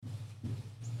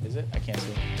Is it? I can't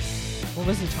see. What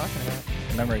was he talking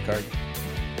about? Memory card.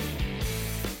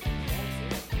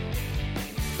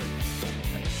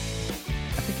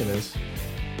 I think it is.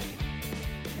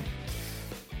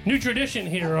 New tradition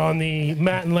here on the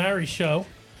Matt and Larry show,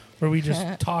 where we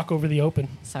just talk over the open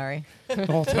Sorry. the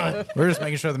whole time. We're just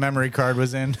making sure the memory card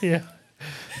was in. Yeah.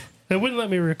 They wouldn't let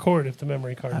me record if the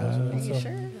memory card wasn't in. Are you So.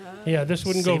 sure? Yeah, this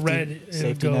wouldn't go red. It would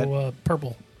safety go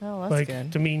purple. Oh, that's like,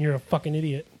 good. to mean you're a fucking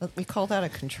idiot. We call that a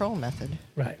control method.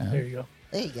 Right. There you go.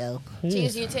 There you go.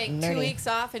 Jeez, you take 2 Nerdy. weeks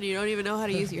off and you don't even know how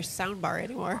to use your sound bar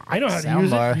anymore. I know how to use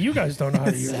Soundbar. it. You guys don't know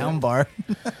how to use it. Soundbar.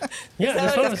 Yeah, Is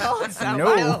that's that what what it's I'm- called? Sound No.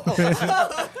 bar?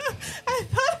 I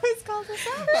thought it was called a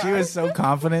sound bar. She was so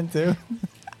confident, too.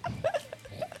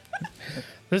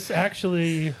 This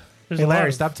actually. there's Hey, a lot Larry,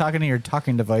 of- stop talking to your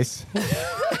talking device.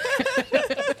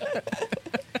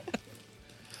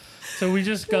 So we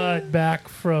just got back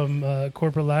from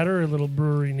Corporate Ladder, a little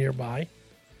brewery nearby,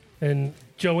 and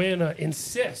Joanna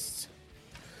insists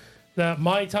that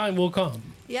my time will come,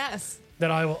 Yes,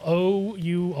 that I will owe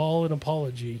you all an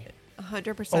apology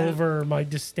 100%. over my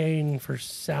disdain for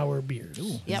sour beers.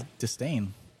 Yep.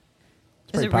 Disdain.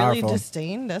 Is pretty it really powerful.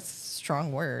 disdain? That's a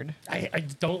strong word. I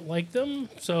don't like them,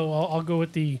 so I'll go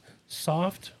with the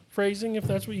soft phrasing if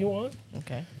that's what you want.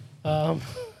 Okay.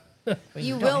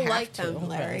 You don't will have like to, them, but-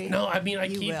 Larry. No, I mean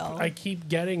You will. I keep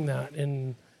getting that,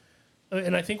 and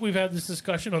I think we've had this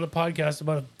discussion on the podcast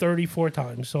about 34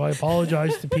 times. So I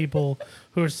apologize to people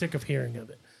who are sick of hearing of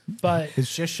it. But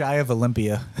It's just shy of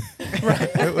Olympia.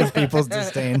 It was people's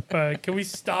disdain. can we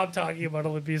stop talking about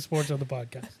Olympia sports on the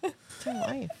podcast? It's your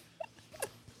life.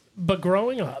 But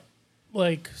growing up,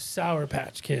 like Sour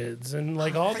Patch Kids and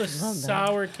like all the love them.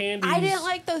 sour candies. I didn't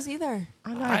like those either.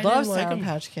 I know. I I love didn't like Sour 'em.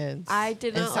 Patch Kids. I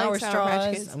did And not sour like Sour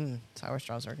Patch straws. Kids. Sour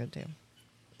straws are good too.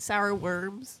 Sour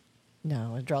worms.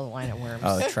 No, I draw the line at worms.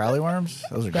 Oh, the trolley worms?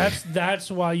 Those are good.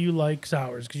 That's why you like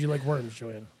sours, because you like worms,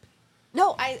 Joanna.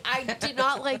 No, I did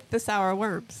not like the sour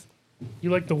worms. You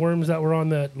like the worms that were on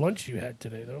that lunch you had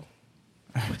today, though.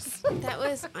 That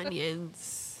was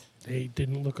onions. They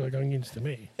didn't look like onions to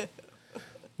me.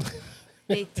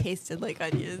 They tasted like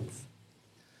onions.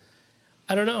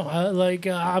 I don't know.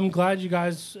 I'm glad you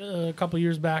guys a couple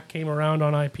years back came around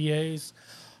on IPAs.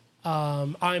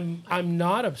 I'm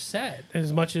not upset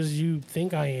as much as you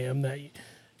think I am that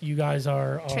you guys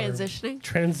are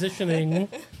transitioning.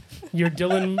 You're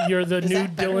the Is new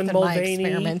that better Dylan than my Mulvaney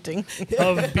experimenting?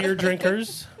 of beer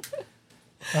drinkers.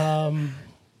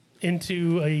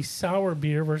 Into a sour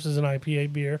beer versus an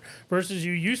IPA beer versus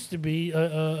you used to be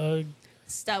a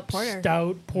Stout porter.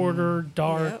 stout porter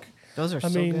dark. Yep. Those are I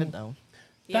so mean, good though.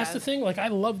 That's Yeah. the thing. Like I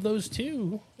love those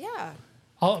too. Yeah.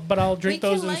 But I'll drink We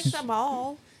those. can like them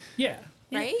all. Yeah,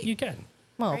 Right? You can.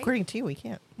 Well, Right? according to you, we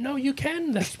can't. No, you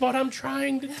can. That's what I'm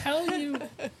trying to tell you.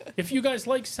 If you guys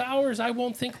like sours, I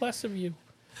won't think less of you.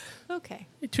 Okay.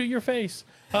 To your face.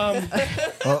 Well,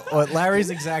 Larry's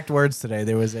exact words today,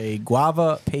 there was a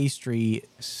guava pastry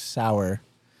sour.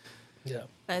 Yeah.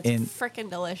 That's In- freaking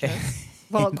delicious.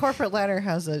 Well, Corporate Ladder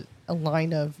has a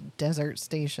line of desert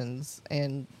stations,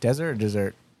 and Desert or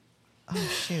dessert? oh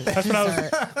shoot, That's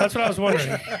what I was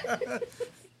wondering.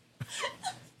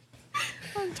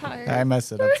 I'm tired. I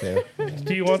messed it up too.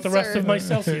 Do you want the rest of my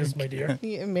Celsius, my dear?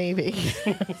 Yeah, maybe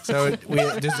So we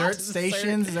have dessert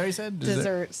stations, is that what you said?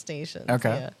 desert stations. Okay.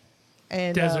 Yeah.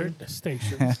 And Desert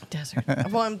station. desert.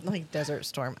 Well, I'm like Desert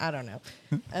Storm. I don't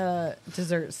know.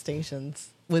 Dessert stations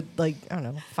with like I don't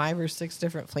know 5 or 6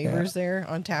 different flavors there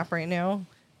on tap right now.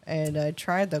 And I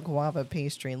tried the guava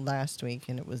pastry last week,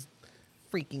 and it was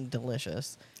freaking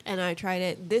delicious. And I tried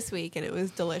it this week, and it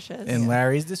was delicious. And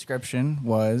Larry's description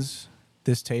was,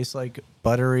 this tastes like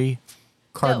buttery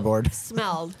cardboard. No,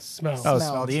 smelled. Smell. Oh,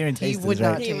 smelled. You didn't even He taste would it,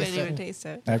 not right? You taste wouldn't even it. taste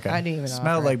it. Okay. I didn't even Smelled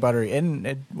offer like it. buttery, and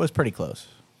it was pretty close.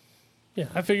 Yeah,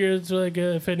 I figured it's like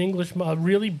if an a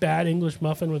really bad English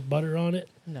muffin with butter on it.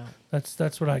 No, That's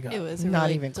what I got. It was a Not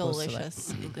really even close to that.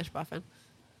 delicious English muffin.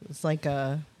 it's like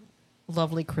a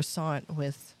lovely croissant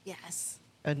with Yes.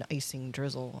 an icing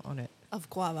drizzle on it. Of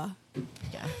guava.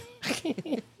 Yeah.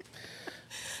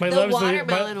 My The love's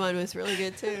watermelon one was really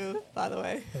good too, by the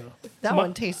way. That My-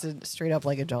 one tasted straight up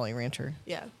like a Jolly Rancher.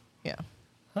 Yeah. Yeah.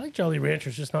 I like Jolly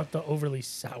Ranchers, just not the overly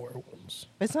sour ones.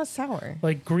 It's not sour.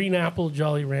 Like green apple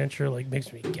Jolly Rancher, like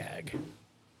makes me gag.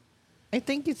 I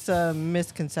think it's a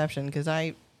misconception because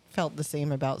I felt the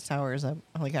same about sours. I'm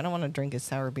like, I don't want to drink a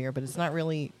sour beer, but it's not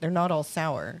really, they're not all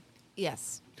sour.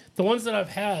 Yes. The ones that I've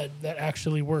had that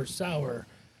actually were sour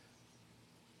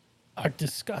are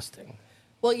disgusting.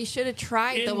 Well, you should have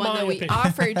tried In the one my that we opinion.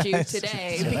 offered you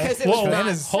today because it Whoa, was not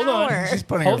Joanna's- hold on. sour. She's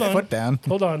putting Hold her on. foot down.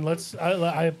 Hold on.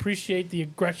 I appreciate the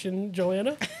aggression,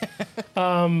 Joanna.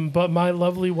 But my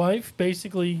lovely wife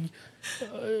basically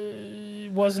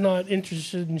was not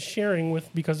interested in sharing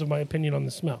with because of my opinion on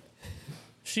the smell.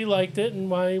 She liked it, and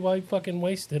why fucking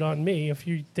waste it on me if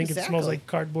you think it smells Exactly. like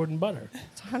cardboard and butter?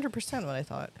 It's 100% what I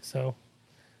thought. So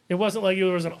it wasn't like there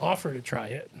was an offer to try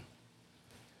it.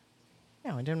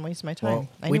 No, I didn't waste my time. Well,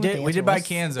 I we knew what the did answer buy was.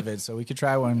 cans of it, so we could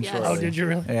try one. Yes. shortly. Oh, did you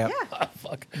really? Yeah. Ah,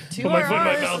 fuck. To Put my our foot in my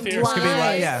ours, mouth here. This could be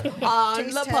live. yeah, On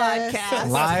Taste the test. podcast.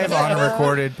 live on a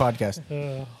recorded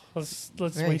podcast. Let's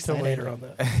Very wait till excited. later on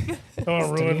that. I don't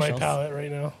want to ruin my delicious. palate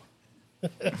right now.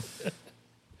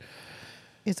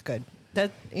 It's good.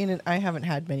 I haven't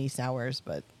had many sours,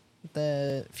 but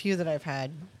the few that I've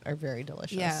had are very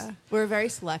delicious. Yeah, we're very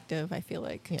selective. I feel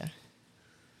like. Yeah.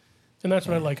 And that's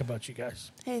what I like about you guys.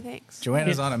 Hey, thanks.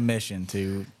 Joanna's on a mission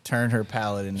to turn her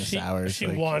palate into She- sours. she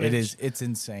Like, wanted- it's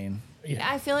insane. Yeah.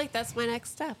 I feel like that's my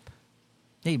next step.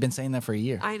 Yeah, you've been saying that for a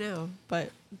year. I know, but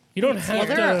You don't Well, have Well,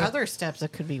 to. there are other steps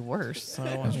that could be worse. So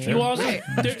I mean, You also,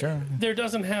 That's there, true. there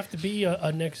doesn't have to be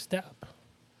a next step.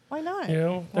 why not? You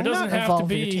know, Why there doesn't not have to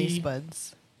evolve your be taste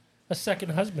buds. a second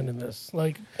husband in this.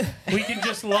 Like, we can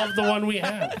just love the one we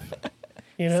have.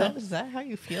 You know? Is that how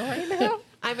you feel right now?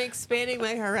 I'm expanding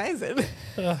my horizon.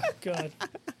 Oh, God.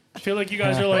 I feel like you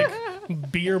guys are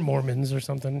like beer Mormons or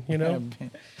something, you know?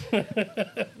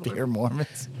 Beer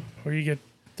Mormons. Where you get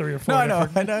 3 or 4 No, I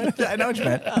know. different. I know what you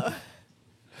meant.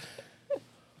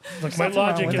 Look, my nothing wrong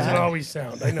logic with isn't that. always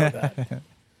sound. I know that.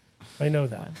 I know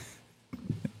that.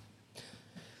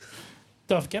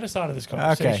 Duff, get us out of this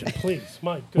conversation, please.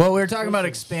 My goodness. Well, we were talking about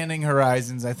gracious. expanding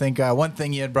horizons. I think one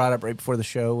thing you had brought up right before the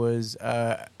show was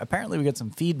apparently we got some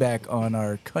feedback on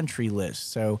our country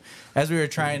list. So as we were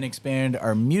trying to expand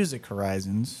our music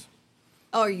horizons,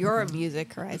 Oh, your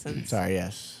music horizons. sorry,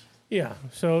 yes. Yeah.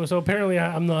 So apparently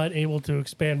I'm not able to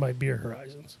expand my beer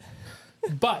horizons.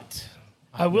 But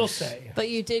I will say. But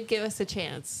you did give us a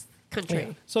chance. Country.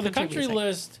 Yeah. So the country music.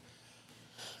 list,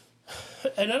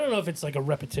 and I don't know if it's like a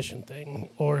repetition thing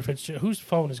or if it's whose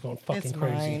phone is going fucking It's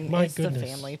crazy. mine. My it's goodness. the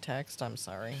family text. I'm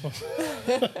sorry.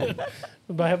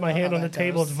 If I have my hand how on the that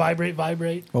table, goes. it's vibrate,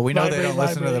 vibrate. Well, we know they vibrate, don't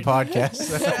listen to the vibrate.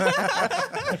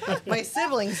 podcast. My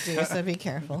siblings do, so be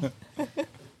careful.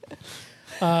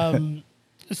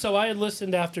 So I had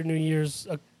listened after New Year's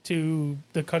to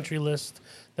the country list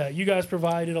that you guys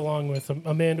provided, along with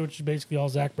Amanda, which is basically all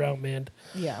Zach Brown band.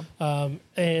 Yeah.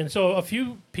 And so a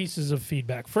few pieces of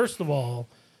feedback. First of all,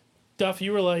 Duff,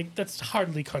 you were like, "That's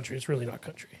hardly country. It's really not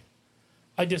country."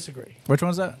 I disagree. Which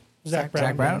one's that? Zach Brown.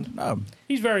 Zach Brown? Oh,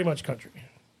 He's very much country.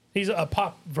 He's a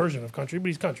pop version of country, but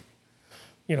he's country.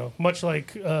 You know, much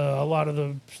like a lot of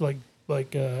the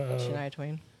Shania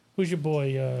Twain. who's your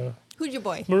boy? Who's your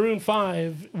boy? Maroon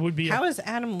 5 would be How a is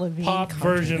Adam Levine pop country?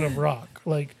 version of rock.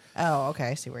 Like, Oh, okay.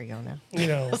 I see where you're going now. you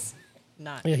know,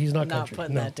 Not. Yeah, he's not not country,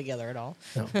 putting no. that together at all.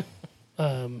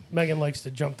 no. Megan likes to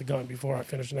jump the gun before I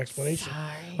finish an explanation.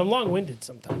 Sorry. I'm long-winded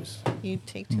sometimes. You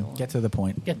take too long. get to the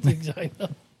point. Get the I know.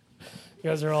 You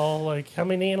guys are all like, how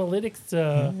many analytics?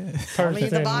 Tell me the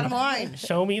person? bottom line.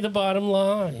 Show me the bottom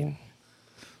line.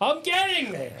 I'm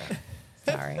getting there.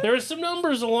 Sorry. There are some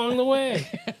numbers along the way.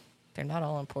 They're not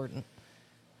all important.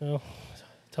 Well,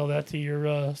 tell that to your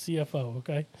CFO,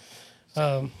 okay?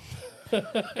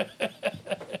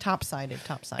 Top-sided.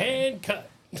 And cut.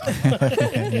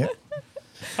 Yeah.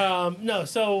 No,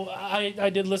 so I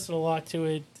did listen a lot to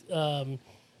it.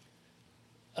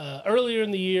 Earlier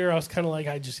in the year, I was kind of like,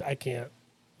 I can't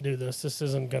do this. This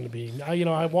isn't going to be.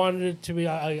 I wanted it to be.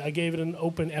 I gave it an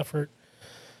open effort,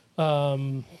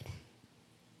 and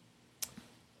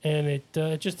it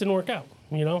just didn't work out.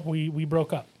 We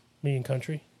broke up, me and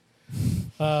country.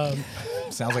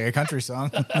 Sounds like a country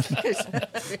song.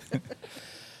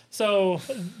 So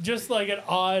just like an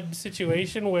odd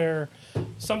situation where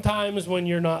sometimes when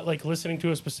you're not like listening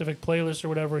to a specific playlist or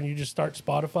whatever and you just start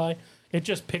Spotify, it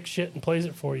just picks shit and plays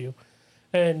it for you.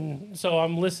 And so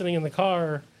I'm listening in the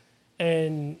car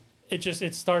and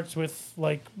it starts with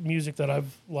like music that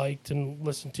I've liked and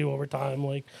listened to over time,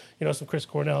 like, some Chris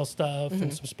Cornell stuff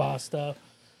and some spa stuff.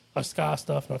 Ska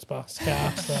stuff, not spa,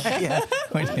 ska stuff. Yeah.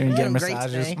 When you get Doing great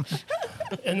massages.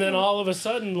 today. And then all of a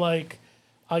sudden, like,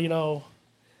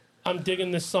 I'm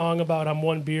digging this song about I'm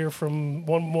one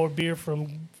more beer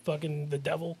from fucking the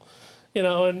devil,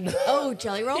 and Oh,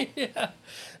 Jelly Roll?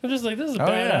 I'm just like, this is a Oh,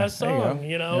 yeah. badass There you go. song,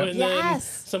 and Yes. then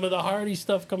some of the Hardy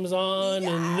stuff comes on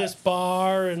and this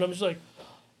bar, and I'm just like,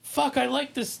 fuck, I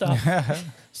like this stuff.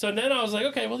 So then I was like,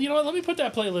 okay, well, you know what, let me put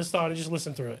that playlist on and just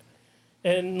listen through it.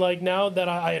 And like now that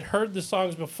I had heard the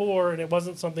songs before, and it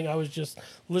wasn't something I was just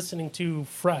listening to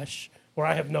fresh, where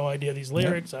I have no idea these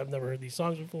lyrics, I've never heard these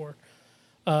songs before.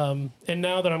 And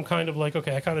now that I'm kind of like,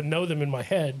 okay, I kind of know them in my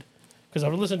head because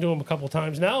I've listened to them a couple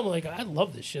times. Now I'm like, I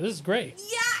love this shit. This is great.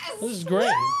 Yes. This is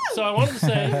great. So I wanted to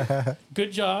say,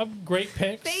 good job, great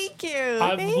picks. Thank you.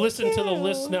 I've Thank listened to the you.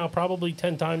 list now probably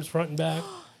 10 times front and back.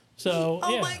 So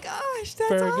Oh yeah, my gosh, that's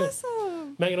Very good.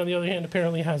 awesome. Megan on the other hand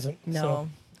apparently hasn't. No,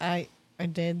 I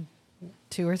did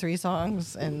 2 or 3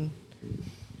 songs and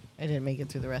I didn't make it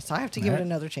through the rest. So I have to give it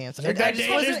another chance. So that just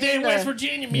day, wasn't there's day in West the-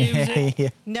 Virginia music. yeah.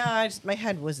 No, my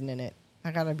head wasn't in it.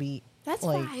 I gotta be. That's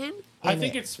like, fine. I in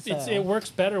think it, it's so. it works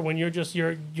better when you're just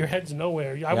your head's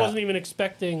nowhere. I wasn't even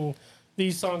expecting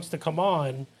these songs to come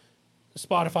on.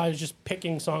 Spotify is just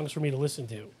picking songs for me to listen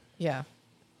to. Yeah.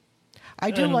 I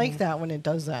do like that when it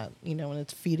does that, when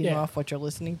it's feeding Yeah. off what you're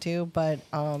listening to, but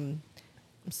I'm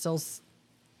still,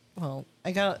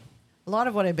 I got a lot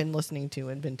of what I've been listening to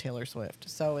had been Taylor Swift,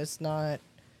 so it's not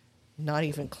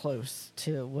even close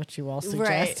to what you all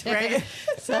suggested. right.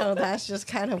 So that's just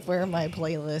kind of where my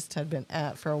playlist had been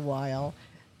at for a while.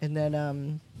 And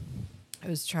then I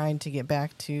was trying to get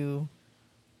back to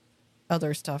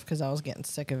other stuff because I was getting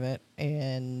sick of it.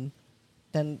 And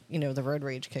then, the road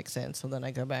rage kicks in. So then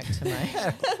I go back to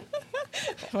my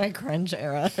my grunge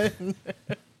era.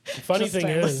 Funny Just thing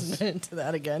start is, listening to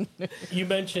that again. you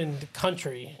mentioned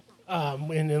country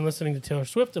and listening to Taylor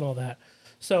Swift and all that.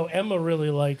 So Emma really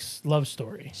likes Love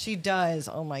Story. She does.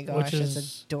 Oh my gosh, is-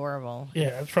 it's adorable.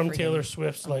 Yeah, it's from Freaking- Taylor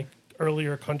Swift's like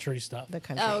earlier country stuff. The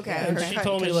country. Oh, okay, yeah, okay. her She coun-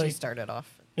 told me, 'cause she like- started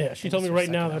off. Yeah, she And told me so right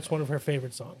now second that's one of her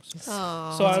favorite songs.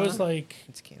 Oh. So I was like,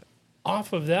 It's cute.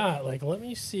 off of that, like, let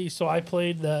me see. So I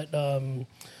played that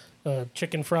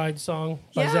Chicken Fried song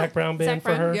by Yeah, Zach Brown Band Zach for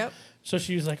Brown, her. yep. So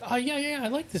she was like, oh, yeah, I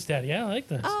like this, Daddy. Yeah, I like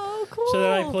this. Oh, cool. So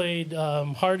then I played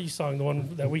Hardy's song, the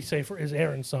one that we say is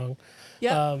Aaron's song.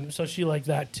 Yep. So she liked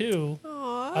that too.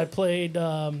 Aw. I played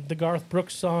the Garth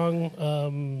Brooks song.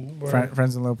 Where,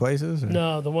 Friends in Low Places? Or?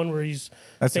 no, the one where he's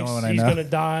That's the thinks only one I he's know. gonna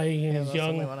die and Yeah, he's that's the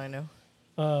only young. one I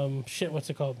know. Shit, what's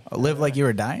it called? Live Like You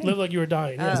Were Dying? Live Like You Were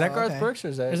Dying. Yeah. Is that Oh, Garth okay. Brooks or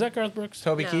is that, Is that Garth Brooks?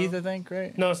 Toby No. Keith, I think,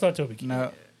 right? No, it's not Toby Keith.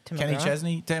 No. Tim Kenny McGraw?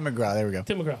 Chesney? Tim McGraw. There we go.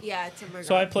 Tim McGraw. Yeah, it's a McGraw.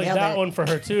 So I played Nailed that it. one for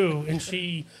her too, and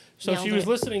she Nailed was it.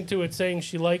 listening to it, saying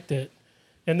she liked it,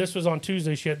 and this was on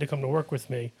Tuesday. She had to come to work with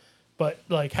me, but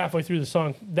like halfway through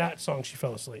that song, she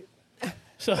fell asleep.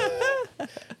 So,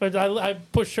 but I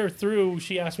pushed her through.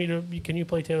 She asked me can you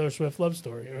play Taylor Swift Love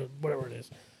Story or whatever it is?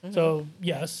 So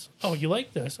yes. Oh, you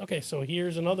like this? Okay, so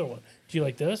here's another one. Do you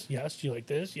like this? Yes. Do you like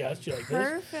this? Yes. Do you like this?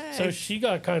 Perfect. So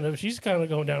she's kind of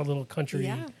going down a little country,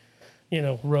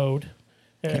 Yeah. road.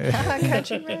 And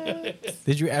Country roads.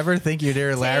 Did you ever think you'd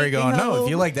hear Larry Take me going, no, if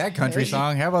you home. like that country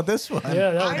song, how about this one?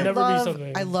 yeah, that would I never be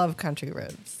something. I love country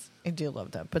roads. I do love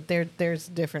that, but there's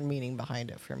different meaning behind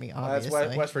it for me. That's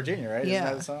Obviously, West Virginia, right? yeah, Isn't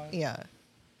that the song? yeah,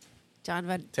 John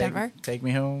Take, Denver Take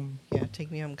Me Home. yeah. Take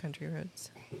me home, country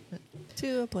roads.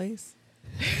 to a place.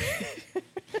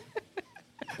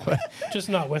 Just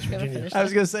not West Virginia. finish I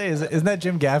was going to say, isn't that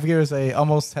Jim Gaffigan say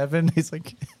Almost Heaven? He's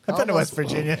like, I've been to West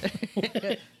Almost.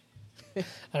 Virginia.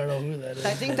 I don't know who that is.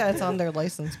 I think that's on their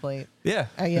license plate. Yeah.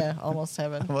 Yeah, almost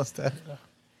heaven. Almost Heaven.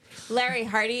 Larry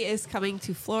Hardy is coming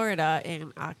to Florida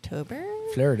in October.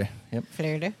 Florida. Yep.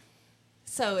 Florida.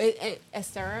 So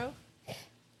Estero.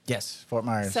 Yes, Fort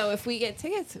Myers. So if we get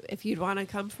tickets, if you'd want to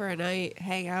come for a night,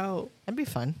 hang out. That'd be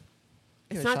fun.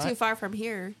 It's Give it a not shot. too far from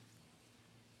here.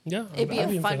 Yeah, It'd be I'd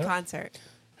a in for fun that. concert.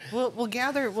 We'll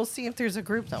gather. We'll see if there's a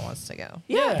group that wants to go.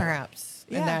 Yeah. perhaps.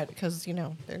 Yeah. And that because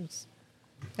there's.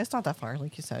 It's not that far,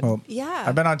 like you said. Well, Yeah.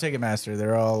 I've been on Ticketmaster.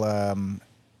 They're all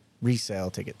resale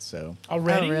tickets, so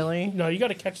Already? Oh, really? No, you got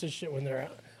to catch this shit when they're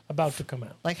about to come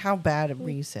out. Like how bad a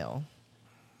resale?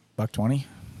 $120.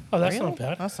 Oh, that's Really? not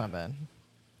bad. That's not bad.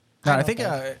 No, I don't think.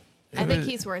 think- I think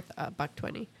he's worth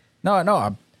 $120.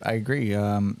 No, I agree.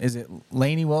 Is it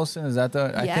Lainey Wilson? Is that the?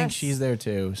 I think Yes. she's there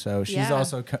too. So she's Yeah.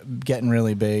 also getting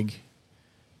really big.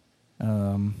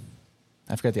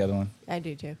 I forgot the other one. I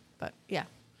do too, but yeah.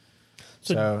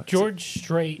 So, George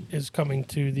Strait is coming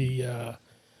to the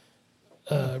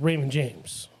Raymond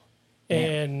James,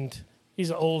 and he's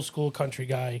an old school country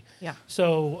guy. Yeah.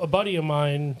 So a buddy of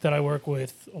mine that I work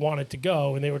with wanted to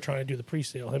go, and they were trying to do the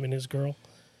pre-sale, him and his girl.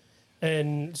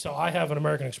 And so I have an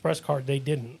American Express card. They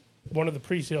didn't. One of the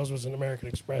pre-sales was an American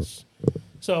Express.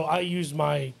 So I used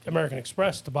my American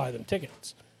Express to buy them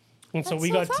tickets. And so That's we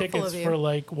so got thoughtful tickets of you. for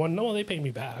like no, they paid me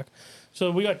back.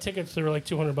 So we got tickets that were like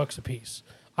 $200 a piece.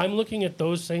 I'm looking at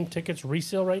those same tickets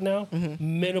resale right now.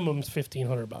 Minimum's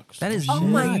 $1,500. That is Oh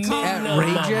my nuts. God. At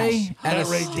Ray J? At a At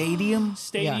Ray J. stadium?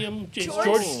 Stadium. It's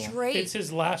George Strait. It's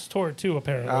his last tour too,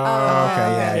 apparently. Oh,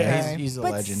 okay, yeah. okay. He's a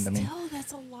But legend. I mean, still,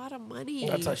 that's a lot of money.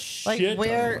 That's a Like shit.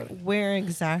 where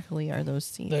exactly are those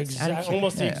seats? The Out of exact, cur-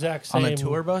 almost the yeah. exact same on the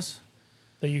tour bus?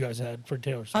 that you guys had for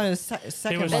Taylor Swift. on a It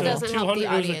second was That level. doesn't help the It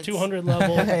was a audience. 200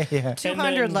 level. Yeah.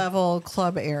 200 then- level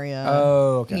club area.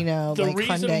 Oh, okay. You know, The like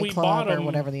reason Hyundai we Club bought or 'em-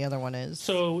 whatever the other one is.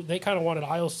 So they kind of wanted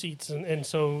aisle seats, and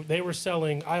so they were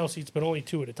selling aisle seats, but only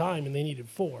 2 at a time, and they needed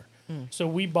 4. So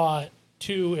we bought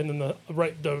 2, and then the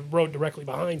road directly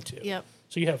behind 2. Yep.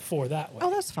 So you have 4 that way. Oh,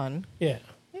 that's fun. Yeah.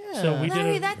 Yeah. So we did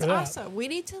Larry, it that's for that. awesome. We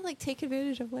need to like take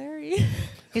advantage of Larry.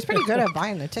 He's pretty good at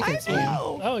buying the tickets, man.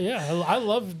 Oh yeah, I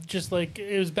love just like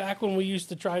it was back when we used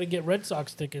to try to get Red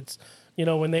Sox tickets. You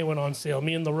know, when they went on sale,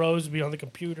 me and the Rose would be on the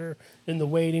computer in the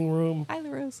waiting room. Hi,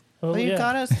 Rose. Oh, Well, you yeah.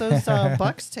 got us those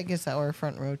Bucks tickets that were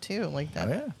front row too. Like that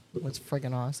Oh, yeah. was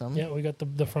friggin' awesome. Yeah, we got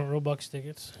the front row Bucks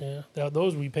tickets. Yeah,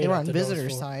 those we paid. They were out on the nose visitor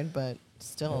for. side, but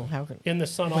still, how could in the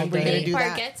sun all When were you day. gonna do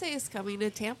that? Bargetze is coming to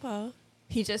Tampa.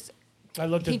 He just I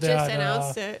looked at he that. just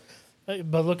announced it.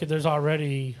 But look at there's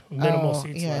already minimal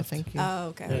seats yeah, left. thank you. Oh,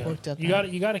 okay. Yeah. Looked at You that.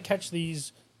 got you got to catch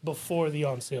these before the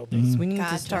on sale dates. We need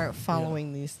Gotcha. to start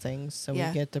following these things so Yeah.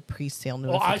 we get the pre-sale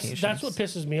Well, notifications. that's what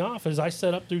pisses me off is I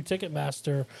set up through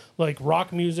Ticketmaster like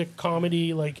rock music,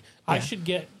 comedy. Like I should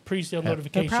get pre-sale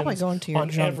notifications probably going to your on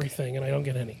junk. everything, and I don't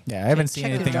get any. Yeah, I haven't seen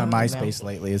check your anything on junk mail. MySpace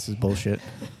lately. This is bullshit.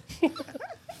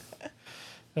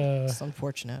 It's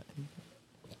unfortunate.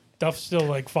 Duff still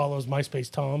like follows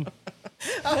MySpace Tom.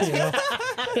 You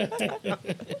know?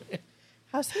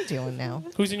 How's he doing now?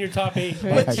 Who's in your top 8?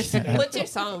 What's your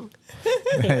song?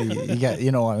 you got,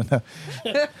 you know what?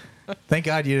 Thank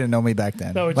God you didn't know me back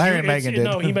then. No, it's Larry you, and Megan did.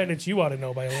 No, he meant it's you ought to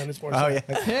know by Alanis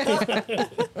Morissette.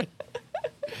 Oh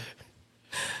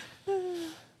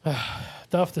yeah.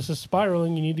 Duff, this is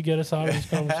spiraling. You need to get us out of this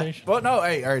conversation. Well, no.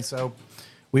 Hey, all right. So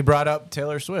we brought up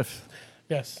Taylor Swift.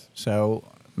 Yes. So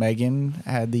Megan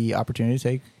had the opportunity to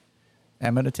take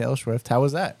Emma to Taylor Swift. How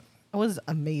was that? It was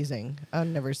amazing. I've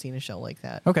never seen a show like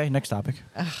that. Okay, next topic.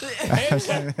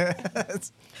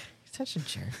 Such a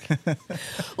jerk.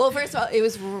 Well, first of all, it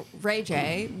was Ray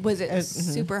J. Was it mhm.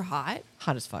 super hot?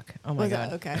 Hot as fuck. Oh my Was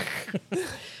god. it okay?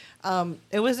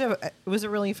 It was a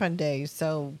really fun day.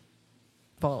 So,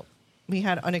 well, we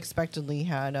had unexpectedly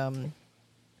had a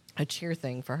cheer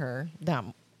thing for her that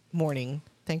morning.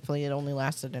 Thankfully, it only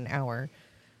lasted an hour,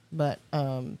 but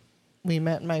we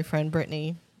met my friend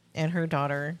Brittany and her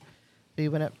daughter. We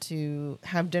went up to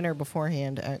have dinner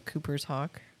beforehand at Cooper's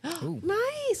Hawk.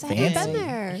 Nice. I haven't Fancy. been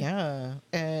there. Yeah,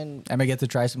 and Emma get to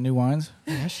try some new wines.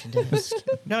 yeah, she did.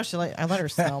 No, I let her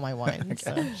smell my wine,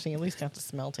 so she at least got to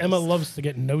smell taste. Emma loves to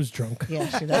get nose drunk. Yeah,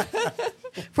 she does.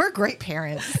 We're great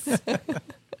parents.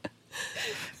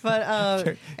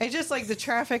 But it's just like the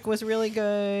traffic was really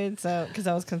good, so because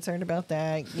I was concerned about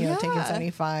that. You know, taking Yeah.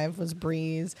 75 was a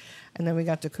breeze, and then we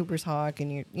got to Cooper's Hawk,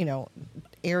 and you know,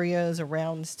 areas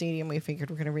around the stadium. We figured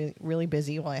we're gonna be really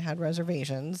busy. Well, I had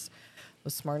reservations.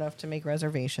 Was smart enough to make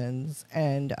reservations,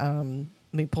 and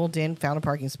we pulled in, found a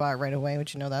parking spot right away,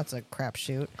 which you know that's a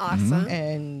crapshoot. Awesome.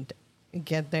 And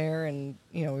get there, and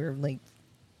you know we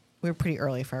were pretty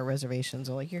early for our reservations.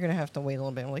 They're like, you're gonna have to wait a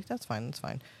little bit. I'm like, that's fine, that's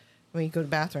fine. We go to the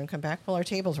bathroom, come back, well, our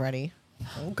table's ready.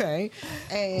 Okay.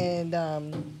 And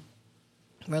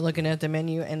we're looking at the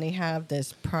menu, and they have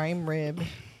this prime rib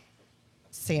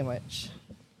sandwich,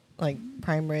 like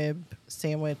prime rib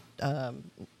sandwich,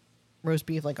 roast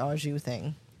beef, like au jus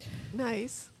thing.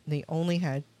 Nice. They only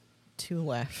had 2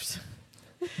 left.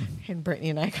 And Brittany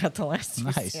and I got the last 2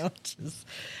 Nice. sandwiches.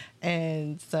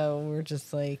 And so we're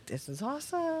just like, this is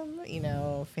awesome, you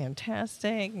know,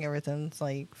 fantastic. Everything's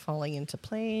like falling into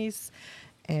place.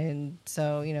 And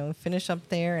so, you know, finish up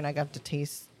there, and I got to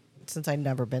taste, since I'd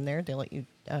never been there, they let you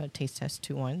taste test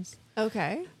 2 wines.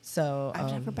 Okay. So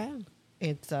I've never been.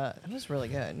 it was really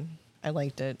good. I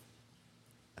liked it.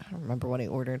 I don't remember what I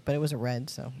ordered, but it was a red,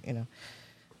 so you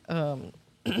know.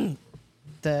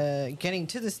 The getting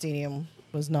to the stadium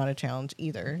was not a challenge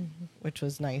either, which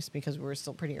was nice because we were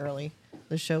still pretty early.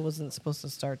 The show wasn't supposed to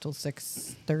start till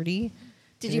 6:30.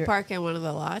 Did you park in one of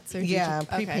the lots? Or did Yeah, you,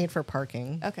 prepaid for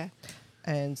parking. Okay.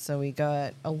 And so we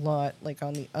got a lot like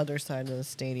on the other side of the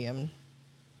stadium.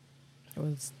 It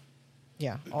was,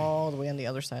 yeah, all the way on the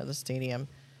other side of the stadium.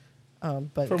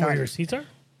 But From where your seats are?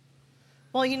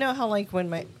 well, you know how like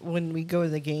when we go to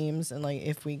the games, and like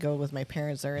if we go with my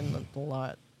parents, they're in the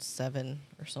lot 7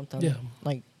 or something. Yeah.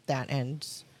 Like that end,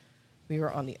 we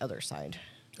were on the other side.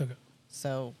 Okay.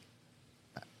 So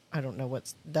I don't know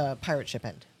what's the pirate ship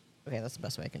end. Okay, that's the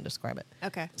best way I can describe it.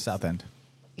 Okay. South End.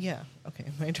 Yeah. Okay,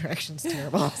 my direction's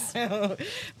terrible. So,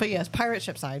 but yes, pirate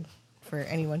ship side for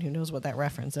anyone who knows what that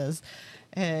reference is,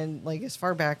 and like as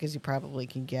far back as you probably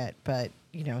can get. But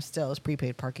still, it's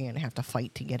prepaid parking and I have to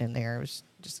fight to get in there. It was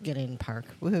just get in, park,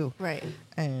 woohoo. Right.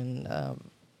 And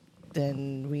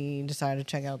then we decided to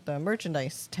check out the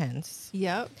merchandise tents.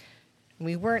 Yep.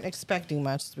 We weren't expecting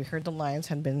much. We heard the lines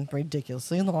had been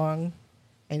ridiculously long,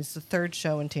 and it's the third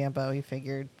show in Tampa. We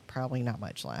figured probably not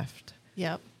much left.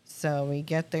 Yep. So we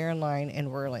get there in line,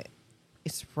 and we're like,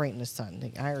 it's right in the sun.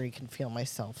 Like, I already can feel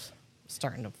myself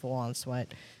starting to full on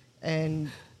sweat. And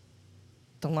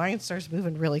the line starts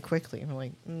moving really quickly. And we're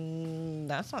like,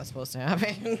 that's not supposed to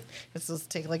happen. It's supposed to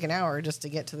take like an hour just to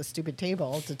get to the stupid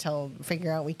table to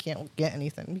figure out we can't get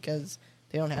anything because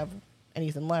they don't have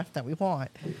anything left that we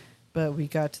want. But we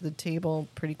got to the table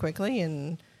pretty quickly,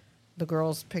 and the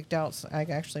girls picked out. I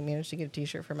actually managed to get a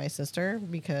T-shirt for my sister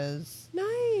because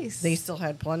Nice. they still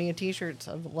had plenty of T-shirts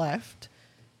left,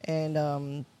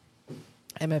 and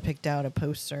Emma picked out a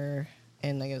poster,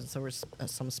 and I guess there was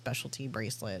some specialty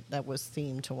bracelet that was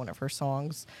themed to one of her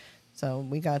songs. So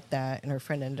we got that, and her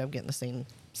friend ended up getting the same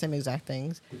exact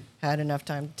things. Had enough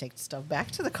time to take the stuff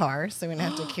back to the car, so we didn't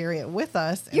have to carry it with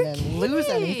us and You're then lose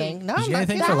kidding. anything. No, Did you I'm get not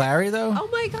anything for kidding. Larry though? Oh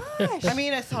my gosh. I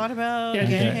mean, I thought about Yeah,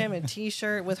 getting yeah. him a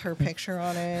T-shirt with her picture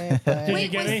on it, but Did Wait, you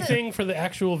get was the- anything for the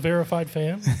actual verified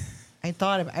fan?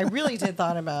 I really did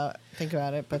think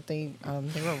about it, but they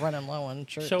were running low on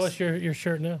shirts. Show us your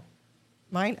shirt now.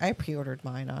 Mine. I pre-ordered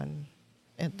mine on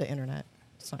the internet.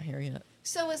 It's not here yet.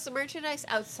 So was the merchandise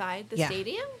outside the Yeah.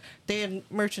 stadium? They had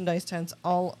merchandise tents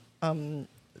all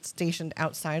stationed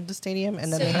outside the stadium,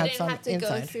 and then so they you had didn't some have to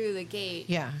inside. go through the gate.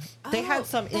 Yeah, they had Oh,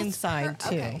 some that's inside too,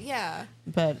 Okay, yeah.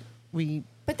 but we.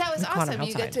 But that was We caught it awesome.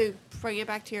 You get outside. to bring it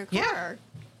back to your Yeah. car.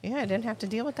 Yeah, I didn't have to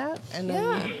deal with that. And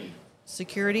then Yeah.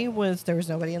 security there was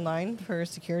nobody in line for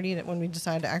security when we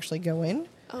decided to actually go in.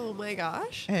 Oh my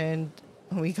gosh. And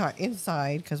we got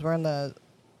inside because we're on the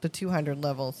 200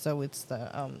 level, so it's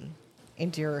the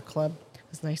interior club.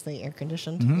 It's nicely air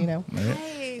conditioned,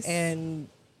 Nice. and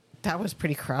that was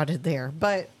pretty crowded there.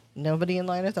 But nobody in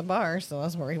line at the bar, so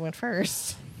that's where we went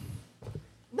first. and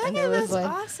Megan, it was that's like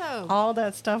awesome. All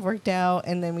that stuff worked out,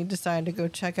 and then we decided to go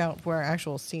check out where our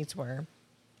actual seats were.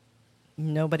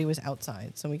 Nobody was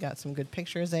outside, so we got some good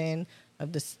pictures in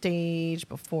of the stage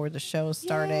before the show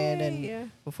started Yay.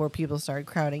 and before people started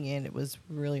crowding in. It was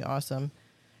really awesome,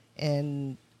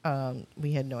 and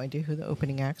we had no idea who the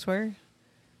opening acts were,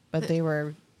 but they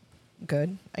were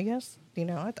good, I guess. We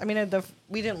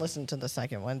didn't listen to the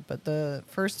second one, but the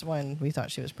first one we thought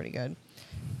she was pretty good,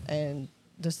 and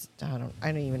this I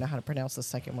don't even know how to pronounce the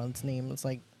second one's name. It's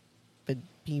like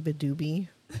Biba Doobie.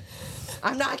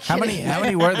 I'm not kidding. How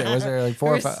many were there? Was there like 4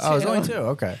 or There was 5? Oh, it was two. only 2.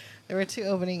 Okay. There were 2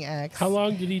 opening acts. How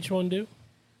long did each one do?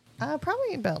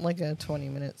 Probably about like a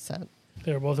 20-minute set.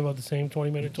 They were both about the same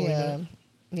 20 minute, 20 minute.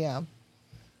 Yeah.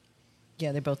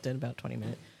 Yeah, they both did about 20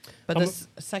 minutes. But How this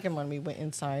second one, we went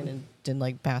inside and did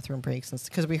like bathroom breaks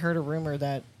because we heard a rumor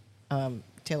that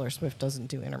Taylor Swift doesn't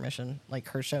do intermission. Like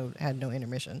her show had no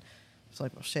intermission. It's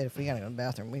like, well, shit, if we gotta go to the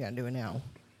bathroom, we gotta do it now.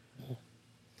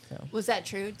 So. Was that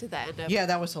true? Did that end up? Yeah,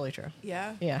 that was totally true.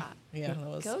 Yeah. Yeah, yeah, that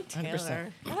was Go 100%. Taylor.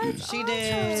 That's She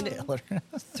awesome. did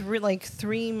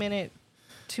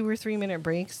 2 or 3 minute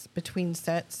breaks between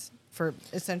sets for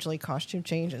essentially costume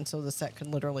change, and so the set could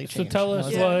literally So change. tell That us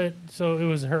was Yeah. it. So it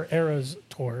was her Eras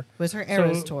tour. It was her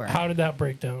Eras So tour. How did that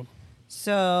break down?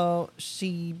 So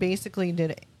she basically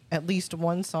did at least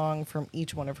one song from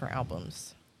each one of her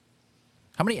albums.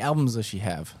 How many albums does she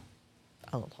have?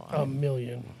 A lot. A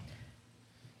million.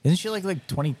 Isn't she like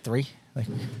 23? Like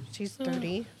She's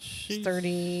 30. She's- She's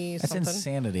 30 that's something.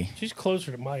 insanity. She's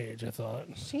closer to my age, I thought.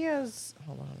 She has.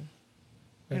 Hold on.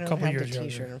 I A don't couple have years the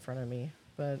T-shirt younger. in front of me,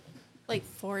 but Like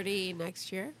 40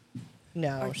 next year?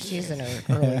 no, Or she's in her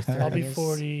early 30s. I'll be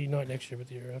 40, not next year, but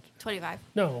the year after. 25.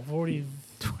 No, 40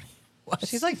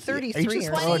 She's like Are 33 you just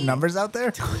or throwing something. numbers out there?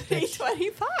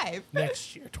 25.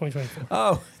 next year, 2024.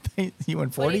 Oh, you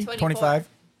went 40? 2024. 25?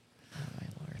 Oh, my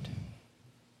lord.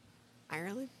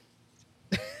 Ireland?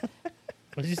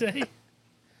 What did you say?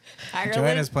 Ireland?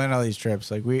 Joanna's planning all these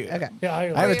trips. Like Okay. Yeah, I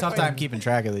have a Ireland. tough time keeping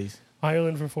track of these.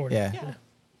 Ireland for 40. Yeah.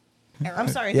 I'm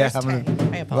sorry. Yeah, There's I'm 10.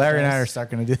 gonna, I apologize. Larry and I are stuck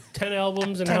going to do 10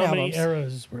 albums, and 10 how many albums.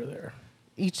 eras were there?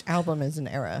 Each album is an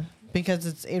era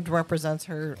because it represents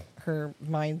her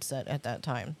mindset at that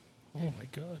time. Oh, my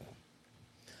God.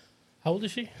 How old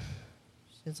is she?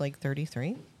 She's like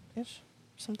 33-ish,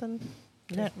 something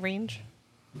in that range.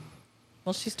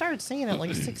 Well, she started singing at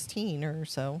like 16 or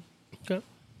so. Okay.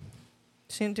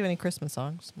 She didn't do any Christmas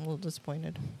songs. I'm a little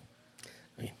disappointed.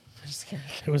 Just kidding.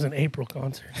 It was an April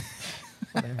concert.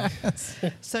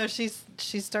 So she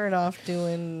started off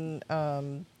doing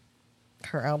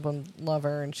her album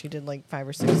Lover, and she did like 5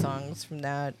 or 6 songs from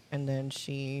that, and then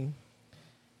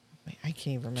I can't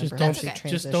even remember Just how don't, she transitioned.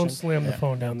 just don't slam the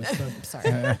phone down this time.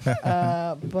 Sorry.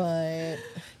 But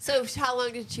So how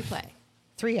long did she play?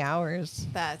 3 hours,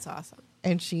 That's awesome.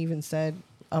 and she even said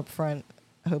up front,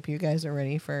 "I hope you guys are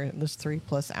ready for this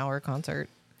 3+ hour concert."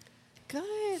 Good.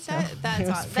 So, That's it was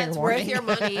awesome. fair That's warning. worth your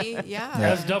money. Yeah.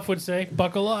 As Duff would say,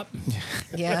 buckle up.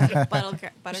 Yeah.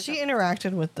 Buttercup. She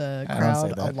interacted with the I don't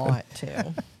say crowd a that. lot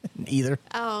too. Either.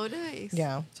 Oh, nice.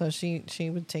 Yeah, so she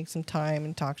would take some time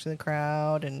and talk to the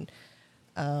crowd, and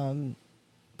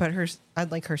but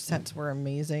her sets were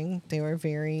amazing. They were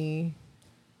very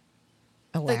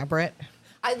elaborate.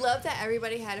 I love that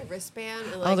everybody had a wristband.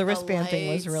 And, like, The wristband thing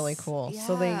was lights. really cool. Yeah.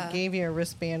 So they gave you a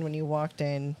wristband when you walked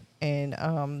in, and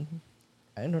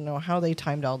I don't know how they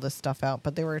timed all this stuff out,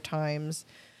 but there were times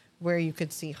where you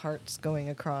could see hearts going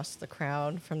across the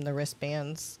crowd from the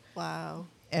wristbands, Wow.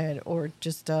 or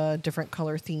just different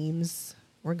color themes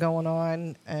were going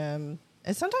on. And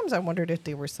sometimes I wondered if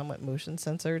they were somewhat motion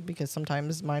censored, because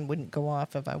sometimes mine wouldn't go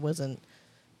off if I wasn't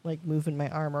like moving my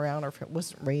arm around, or if it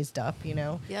wasn't raised up,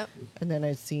 Yep. And then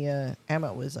I'd see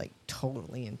Emma was like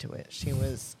totally into it. She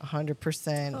was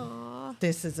 100%. Aw.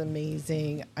 This is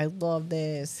amazing. I love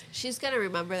this. She's going to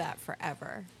remember that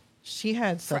forever. She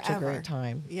had such a Forever. great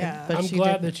time. Yeah. But I'm she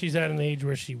glad did- that she's at an age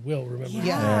where she will remember.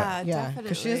 Yeah. that. yeah, definitely.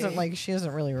 because she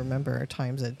doesn't really remember her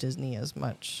times at Disney as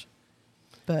much,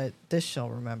 but this she'll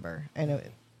remember, and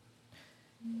it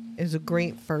was a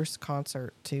great first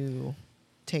concert to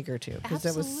take her to, because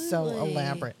it was so Absolutely.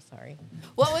 elaborate. Sorry,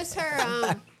 What was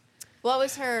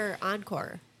her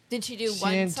encore? Did she do she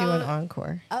one didn't song? do an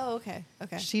encore. Oh, okay.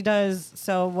 Okay. She does.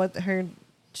 So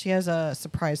she has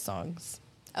surprise songs,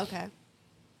 Okay.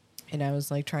 and I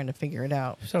was like trying to figure it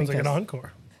out. Sounds like an because-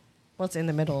 encore. Well, it's in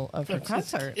the middle of her I'm just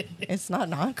concert. kidding. It's not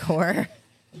an encore.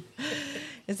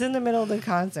 It's in the middle of the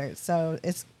concert, so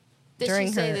it's Did during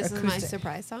she say her this is my acoustic.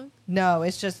 surprise song? No,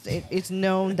 it's just it's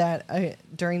known that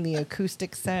during the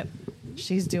acoustic set,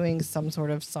 she's doing some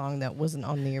sort of song that wasn't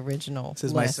on the original. This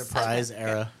is my list. surprise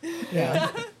era.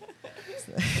 Yeah.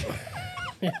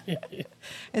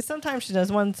 And sometimes she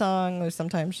does one song, or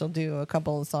sometimes she'll do a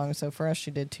couple of songs. So for us, she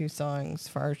did 2 songs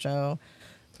for our show.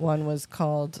 One was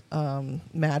called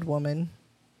Mad Woman,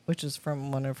 which is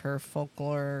from one of her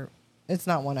folklore. It's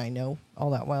not one I know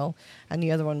all that well. And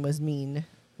the other one was Mean,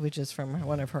 which is from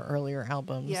one of her earlier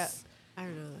albums. Yeah. I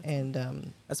don't know. That.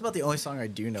 And That's about the only song I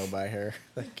do know by her,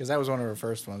 because that was one of her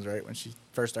first ones, right? When she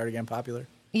first started getting popular.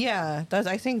 yeah,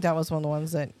 I think that was one of the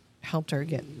ones that helped her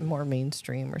get more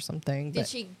mainstream or something. Did but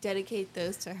she dedicate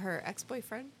those to her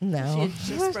ex-boyfriend? No. She had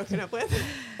just broken up with.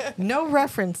 no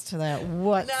reference to that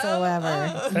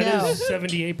whatsoever. That No. is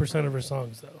 78% of her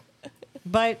songs, though.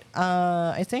 But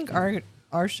I think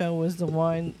our show was the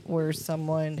one where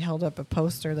someone held up a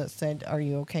poster that said, "Are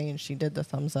you okay?" and she did the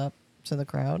thumbs up to the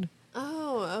crowd.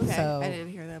 Oh, okay. So- I didn't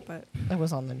hear that, but It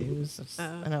was on the news, Oh.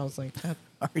 and I was like,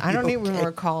 Are I don't you even okay?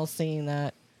 recall seeing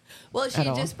that. well, she At had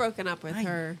all. just broken up with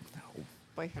her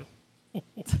boyfriend.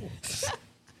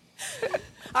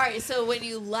 All right. So when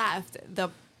you left,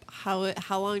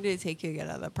 how long did it take you to get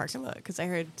out of the parking lot? Because I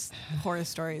heard horror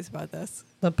stories about this.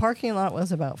 The parking lot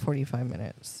was about 45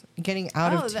 minutes. Getting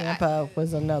out Oh, of Tampa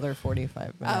was another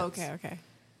 45 minutes. Oh, okay, okay.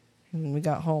 And we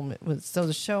got home. So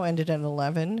the show ended at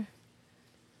 11,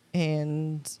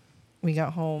 and we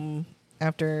got home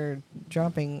after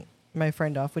dropping my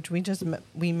friend off, which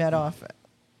we met off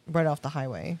right off the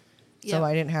highway. Yep. So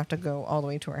I didn't have to go all the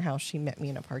way to our house. She met me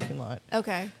in a parking lot.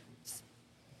 Okay.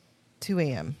 2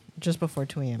 a.m. Just before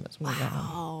 2 a.m. is when we got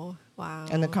home. Oh, wow.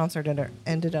 And the concert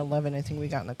ended at 11. I think we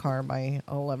got in the car by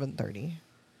 11:30.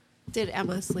 Did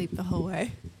Emma sleep the whole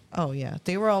way? Oh yeah,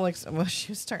 they were all like, well,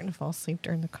 she was starting to fall asleep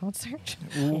during the concert.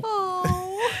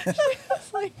 Oh, she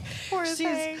was like, poor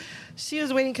thing. She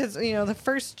was waiting because the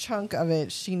first chunk of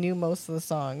it, she knew most of the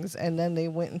songs, and then they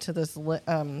went into this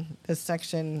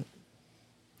section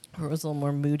where it was a little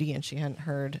more moody, and she hadn't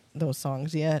heard those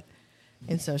songs yet,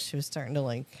 and so she was starting to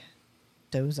like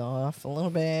doze off a little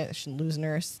bit. She's losing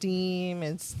her esteem.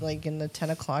 It's like in the 10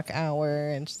 o'clock hour,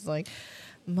 and she's like,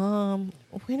 "Mom,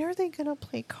 when are they gonna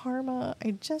play Karma?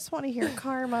 I just want to hear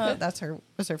Karma."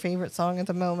 Was her favorite song at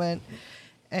the moment,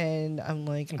 and I'm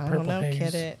like, I don't Purple know, Haze.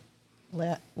 kid, it.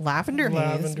 Lavender Haze,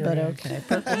 Lavender but Haze. okay.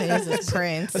 Purple Haze is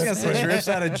Prince. I was gonna say, rips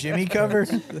out a Jimmy cover.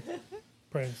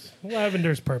 Prince.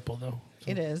 Lavender's purple, though.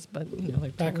 It is, but they're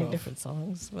Back totally off. different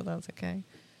songs, but that's okay.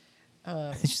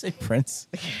 Did you say Prince?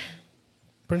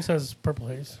 Prince has Purple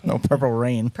Haze. No, Purple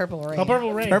Rain. Purple Rain. Oh,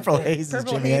 Purple Rain. Purple Haze is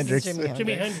Purple Jimi Haze Hendrix. is Jimi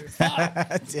Jimi Hendrix.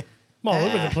 Hendrix. Damn. I'm all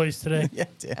over the place today. Yeah,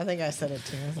 damn. I think I said it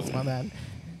too. That's my bad.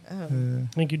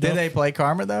 Thank you, Did Duff. they play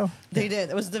Karma though? They did.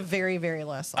 It was the very, very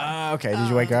last song. Okay. Did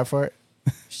you wake up for it?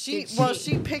 She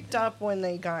picked up when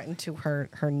they got into her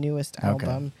newest Okay.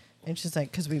 album, and she's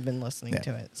like, because we've been listening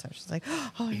to it, so she's like,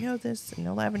 oh, you know this,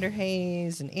 and Lavender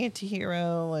Haze, and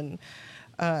Antihero,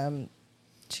 and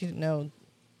she didn't know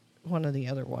one of the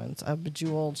other ones,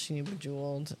 Bejeweled. She knew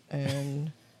Bejeweled,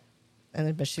 and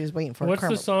then but she was waiting for. What's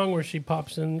Karma. the song where she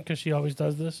pops in because she always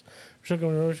does this? She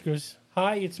goes,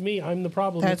 "Hi, it's me. I'm the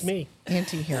problem. That's it's me."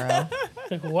 Antihero.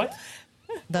 Like, what?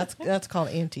 That's called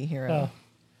Antihero. Oh.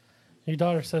 Your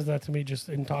daughter says that to me just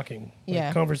in talking. Like,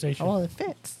 Yeah. conversation. Well, it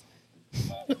fits.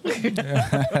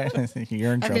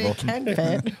 You're in I mean, trouble. it can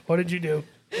fit. What did you do?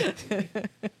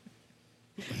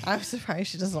 I'm surprised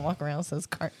she doesn't walk around and says,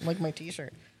 like my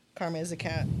T-shirt, Karma is a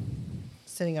cat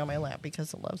sitting on my lap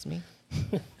because it loves me.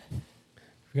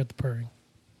 Forgot the purring.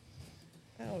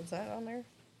 Oh, is that on there?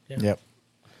 Yeah. Yep.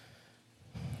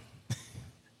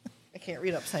 I can't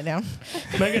read upside down.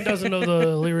 Megan doesn't know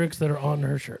the lyrics that are on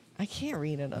her shirt. I can't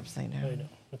read it upside down. I know.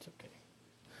 That's okay.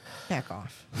 Back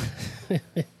off.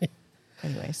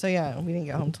 Anyway, so yeah, we didn't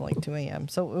get home till like 2 a.m.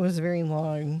 So it was a very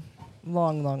long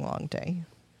day.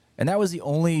 And that was the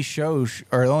only show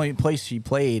or the only place she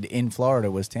played in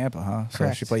Florida was Tampa, huh? So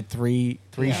Correct. she played three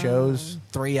Yeah. shows,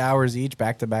 3 hours each,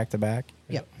 back to back to back.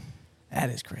 Yep.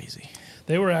 That is crazy.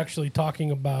 They were actually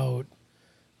talking about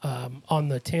on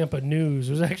the Tampa news.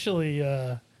 It was actually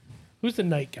who's the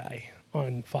night guy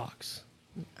on Fox?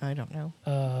 I don't know.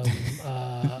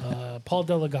 Paul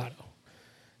Delgado.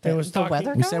 The was the talking,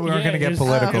 weather We guy? said we weren't going to it get was-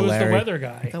 political, It was Larry. the weather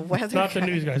guy. The weather Not guy. the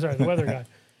news guy. Sorry, the weather guy.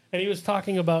 And he was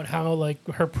talking about how like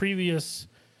her previous,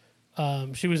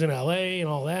 she was in LA and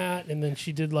all that, and then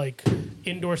she did like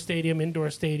indoor stadium, and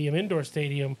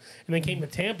then came to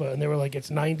Tampa, and they were like it's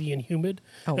 90 and humid.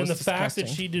 Oh, it and the was fact that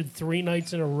disgusting. she did 3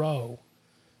 nights in a row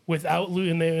without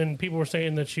losing, and people were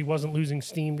saying that she wasn't losing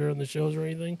steam during the shows or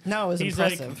anything. No, it was he's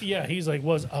impressive. Like, he's like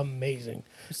was amazing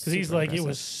because he's Super like it impressive.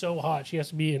 was so hot. She has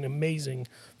to be in amazing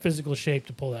physical shape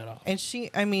to pull that off. And she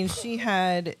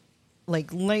had like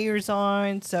layers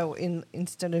on. So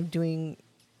instead of doing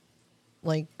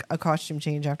like a costume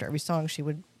change after every song, she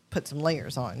would put some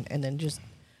layers on and then just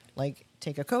like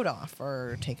take a coat off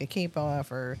or take a cape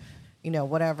off or,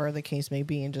 whatever the case may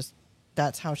be. And just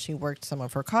that's how she worked some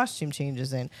of her costume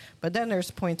changes in. But then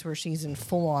there's points where she's in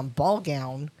full on ball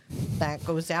gown that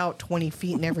goes out 20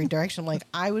 feet in every direction. Like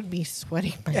I would be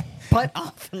sweating my butt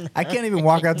off. I can't even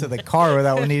walk out to the car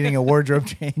without needing a wardrobe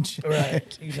change.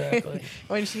 Right, exactly.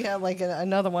 When she had like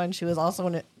another one, she was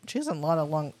also she has a lot of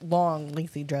long,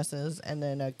 lengthy dresses and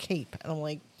then a cape. And I'm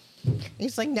like,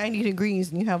 it's like 90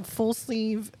 degrees and you have full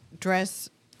sleeve dress,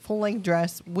 full length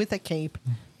dress with a cape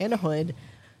and a hood.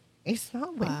 It's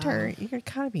not winter. You're gonna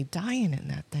kind of be dying in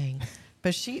that thing.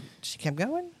 But she kept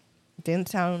going. Didn't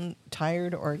sound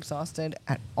tired or exhausted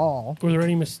at all. Were there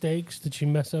any mistakes? Did she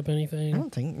mess up anything?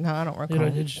 I don't recall.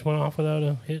 It just went off without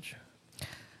a hitch.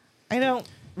 I don't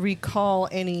recall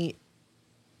any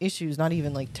issues, not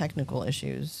even like technical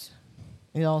issues.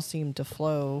 It all seemed to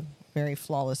flow very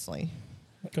flawlessly.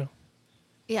 Okay.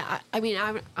 Yeah, I mean,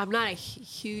 I'm not a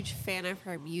huge fan of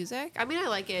her music. I mean, I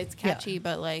like it; it's catchy,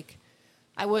 but like,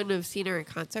 I wouldn't have seen her in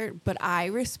concert. But I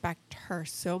respect her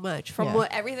so much from Yeah.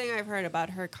 everything I've heard about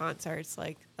her concerts,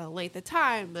 like the length of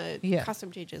time, the Yeah.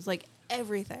 custom changes, like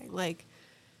everything. Like,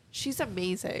 she's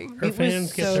amazing. Her It was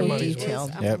fans get so their money's She worth. detailed.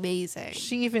 is Yep. amazing.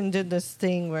 She even did this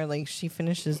thing where like she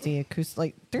finishes the acoustic.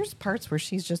 Like there's parts where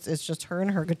it's just her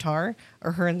and her guitar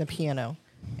or her and the piano,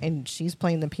 and she's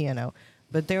playing the piano.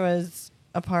 But there was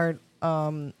a part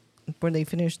where they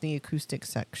finished the acoustic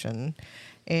section,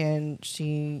 and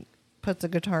she puts the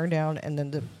guitar down, and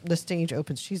then the stage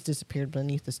opens. She's disappeared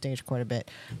beneath the stage quite a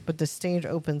bit, but the stage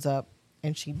opens up,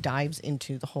 and she dives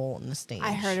into the hole in the stage.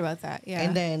 I heard about that. Yeah,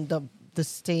 And then the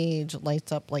stage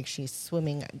lights up like she's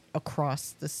swimming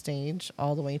across the stage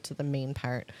all the way to the main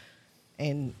part,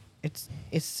 and it's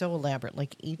so elaborate.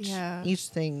 Like each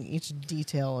thing, each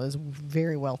detail is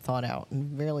very well thought out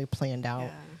and really planned out.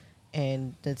 Yeah.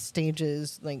 And the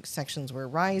stages, like sections were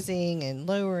rising and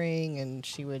lowering, and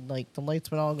she would like the lights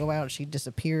would all go out. She'd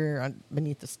disappear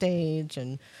beneath the stage,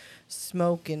 and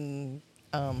smoke and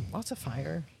lots of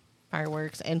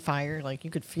fireworks and fire. Like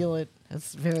you could feel it.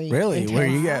 It's very Really? intense. Where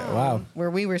you get? Wow.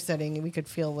 Where we were sitting, we could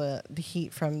feel the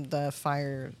heat from the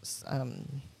fire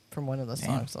from one of the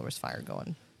songs. There was fire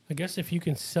going. I guess if you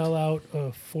can sell out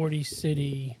a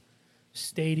 40-city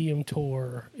stadium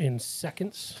tour in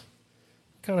seconds,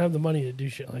 you kind of have the money to do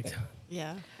shit like that.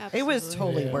 Yeah, It was absolutely.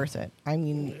 totally Yeah. worth it. I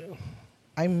mean,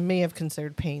 I may have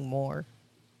considered paying more.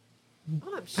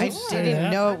 Oh, I'm I sure.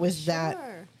 didn't know it I'm was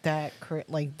sure.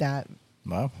 like that.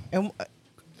 Well, And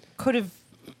could have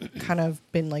kind of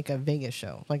been like a Vegas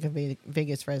show, like a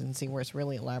Vegas residency where it's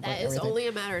really elaborate. That is everything. only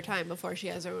a matter of time before she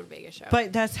has her own Vegas show.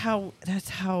 But that's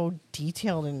how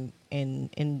detailed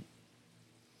and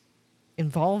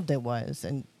involved it was,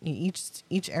 and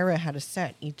each era had a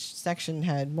set. Each section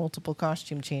had multiple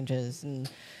costume changes and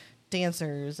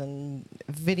dancers and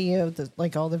video,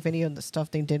 like all the video, the stuff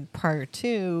they did prior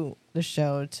to the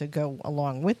show to go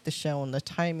along with the show, and the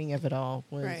timing of it all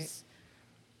was Right.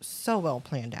 so well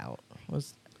planned out. It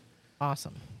was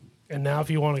awesome. And now, if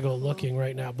you want to go looking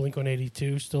right now,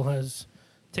 Blink-182 still has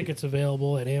tickets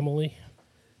available at Amalie.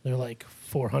 They're like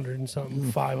 400 and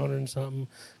something, 500 and something.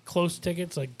 Close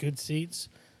tickets, like good seats,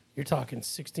 you're talking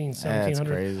 16, 1700.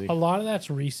 crazy. A lot of that's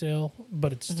resale,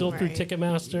 but it's still through Right.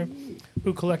 Ticketmaster,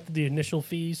 who collected the initial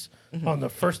fees on the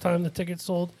first time the ticket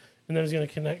sold, and then is going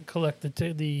to collect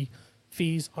the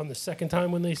fees on the second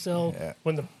time when they sell, Yeah.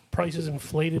 when the price is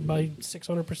inflated by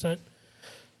 600%.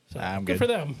 So I'm good good. for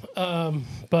them.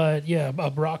 But yeah,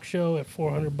 a rock show at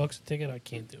 $400 a ticket, I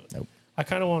can't do it. Nope. I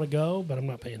kind of want to go, but I'm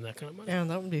not paying that kind of money. Yeah,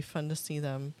 that would be fun to see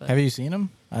them. But have you seen them?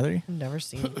 Either? I've never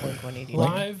seen Blink-182.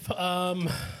 Live, I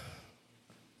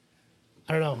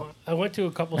don't know. I went to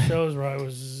a couple shows where I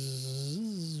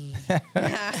was.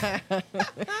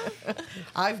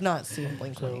 I've not seen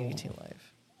Blink-182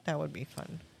 live. That would be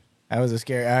fun. That was a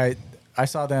scary. I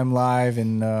saw them live,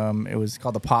 and it was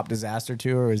called the Pop Disaster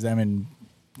Tour. It was them and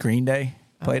Green Day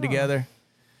played Oh. together.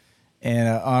 And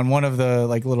on one of the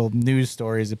like little news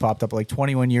stories, it popped up like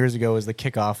 21 years ago was the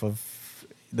kickoff of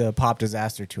the Pop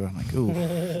Disaster Tour. I'm like, ooh,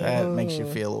 that makes you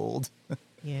feel old.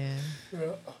 Yeah.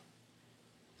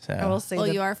 So, I will say well,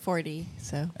 the, you are 40,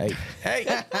 so hey,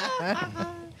 I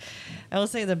will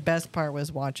say the best part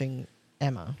was watching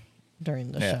Emma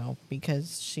during the Yeah. show,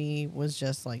 because she was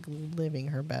just like living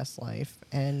her best life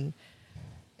and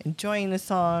enjoying the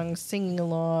song, singing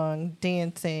along,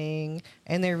 dancing,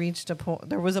 and they reached a point.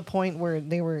 There was a point where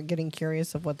they were getting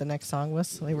curious of what the next song was.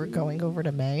 So they were going over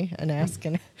to May and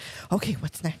asking, "Okay,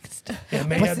 what's next?" Yeah,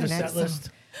 May What's had the next set song? list.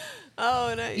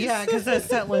 oh nice. Yeah, because the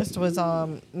set list was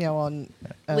on Leaked out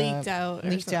or leaked out.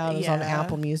 It was something. on Yeah.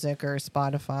 Apple Music or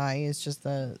Spotify. It's just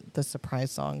the surprise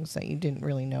songs that you didn't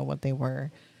really know what they were.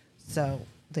 So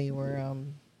they were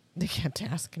they kept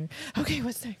asking her, "Okay,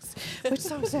 what's next? Which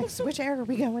song's next? Which era are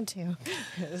we going to?"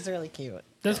 It was really cute.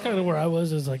 That's kind of where I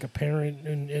was as like a parent,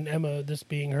 and Emma, this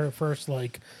being her first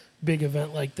like big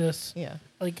event like this. Yeah.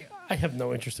 Like, I have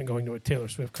no interest in going to a Taylor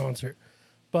Swift concert,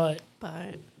 but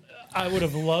But I would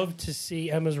have loved to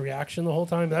see Emma's reaction the whole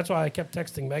time. That's why I kept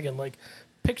texting Megan, like,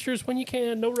 pictures when you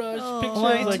can, no rush. Pictures. Well,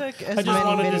 I like, took I as just many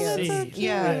wanted videos. to see.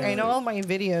 Yeah, and all my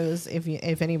videos.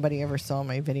 If anybody ever saw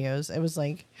my videos, it was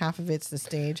like half of it's the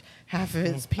stage, half of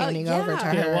it's panning yeah. over to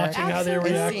Yeah, her. watching how they're Absolutely.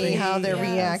 And reacting. seeing how they're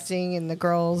Yes. reacting, and the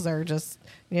girls are just,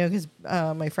 because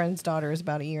my friend's daughter is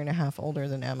about a year and a half older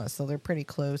than Emma, so they're pretty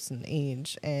close in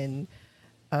age, and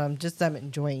just them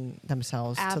enjoying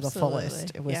themselves to the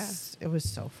fullest. Absolutely. It was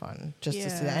so fun just to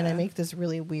see that, and I Yeah. make this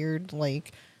really weird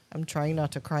like. I'm trying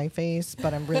not to cry face,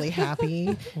 but I'm really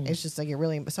happy. It's just like it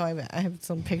really. So I have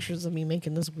some pictures of me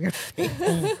making this weird face.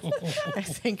 I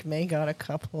think May got a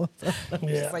couple of them. I'm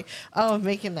Yeah. just like, oh, I'm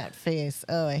making that face.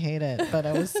 Oh, I hate it. But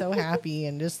I was so happy,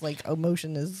 and just like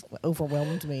emotion has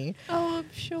overwhelmed me. oh, I'm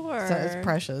sure. So it's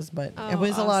precious, but Oh, it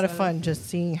was a lot of awesome. fun just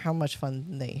seeing how much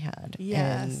fun they had. And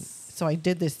Yes. so I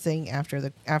did this thing after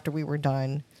we were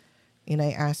done, and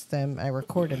I asked them. I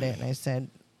recorded it, and I said,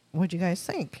 "What'd you guys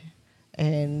think?"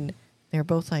 And they're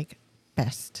both like,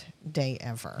 "Best day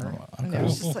ever." And I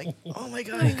was just like, "Oh my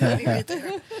god, I gotta be right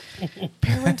there."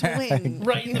 Parental win,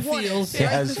 Right in the We won it. feels. Right in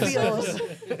Yes. the feels.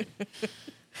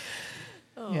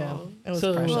 Oh. Yeah, it was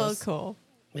So- precious. Well, cool.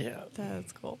 Yeah.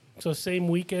 That's cool. So same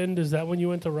weekend, is that when you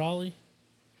went to Raleigh?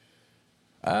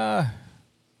 I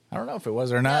don't know if it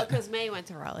was or No, not. because May went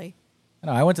to Raleigh.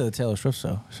 No, I went to the Taylor Swift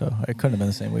show, so it couldn't have been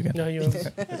the same weekend. No, you.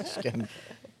 Just kidding.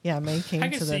 Yeah, May came I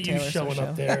to can the see you Taylor Swift showing show.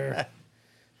 up there.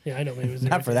 Yeah, I know. Maybe it was there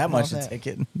Not for that much Love a it.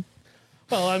 ticket.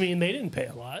 Well, I mean, they didn't pay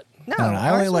a lot. No, I don't know. I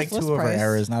only ours was like list two of her price.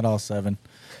 eras, not all seven.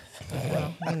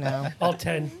 Well, All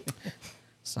 10.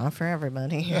 it's not for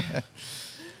everybody.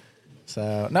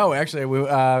 So no, actually, it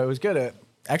was good.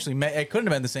 Actually, May, it couldn't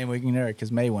have been the same weekend either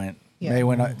because May went. Yeah. May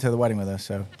went to the wedding with us.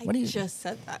 So I just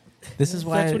said that. This is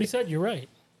why. That's what he said. You're right.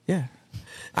 Yeah.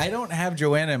 I don't have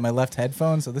Joanna in my left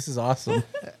headphone, so this is awesome.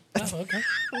 Oh, okay.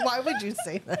 Why would you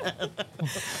say that?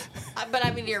 But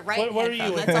I mean, you're right. What are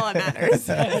you? That's all that matters.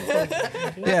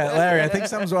 Yeah, Larry, I think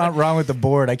something's wrong with the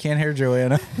board. I can't hear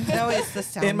Joanna. No, it's the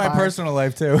sound In my bar. personal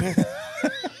life, too.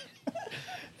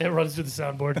 It runs through the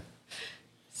soundboard.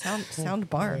 Sound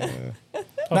bar. No,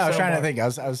 I was trying to think. I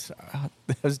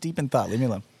was deep in thought. Leave me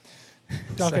alone.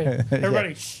 Okay,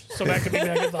 everybody, shh, so that could be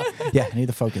back in thought. Yeah, I need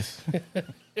to focus.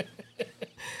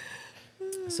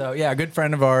 So, yeah, a good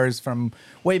friend of ours from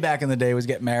way back in the day was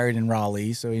getting married in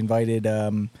Raleigh. So he invited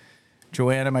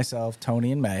Joanna, myself,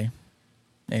 Tony, and May.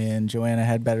 And Joanna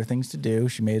had better things to do.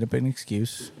 She made up an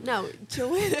excuse. No,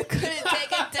 Joanna couldn't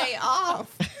take a day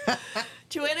off.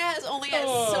 Joanna has only had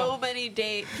so many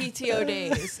PTO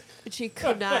days. She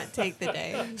could not take the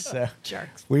day. So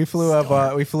Jerks. we flew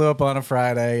up. We flew up on a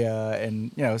Friday,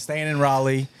 and staying in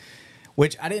Raleigh,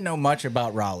 which I didn't know much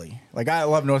about Raleigh. Like I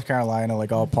love North Carolina,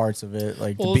 like all parts of it,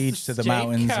 like the beach to the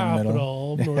mountains in the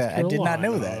middle. I did not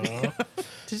know that. Did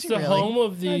It's you the really? home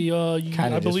of the, Kinda I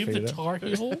just believe, the figured it Tar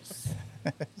Heels.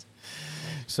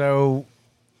 So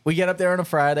we get up there on a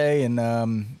Friday,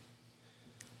 and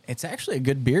it's actually a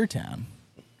good beer town.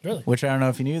 Really? Which I don't know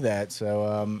if you knew that.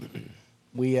 So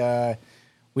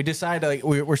we decided like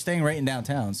we're staying right in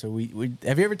downtown. So we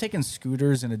have you ever taken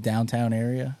scooters in a downtown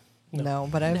area? No,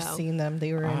 but I've No. seen them.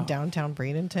 They were in downtown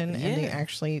Bradenton, and they Yeah.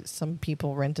 actually, some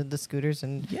people rented the scooters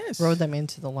and Yes. rode them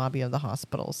into the lobby of the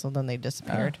hospital. So then they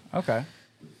disappeared. Okay.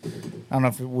 I don't know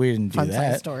if we didn't do Fun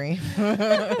side that. story.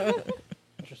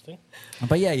 Interesting.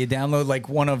 But yeah, you download like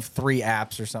one of 3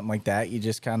 apps or something like that. You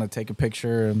just kind of take a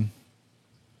picture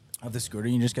of the scooter.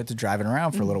 And you just get to driving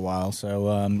around for a little while.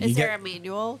 So you Is there get a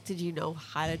manual? Did you know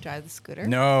how to drive the scooter?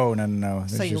 no.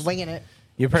 So There's you're just- winging it.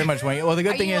 You pretty much wing it. Well, the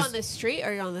good Are thing you is on the street or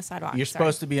are you on the sidewalk? you're Sorry.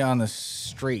 supposed to be on the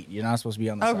street. You're not supposed to be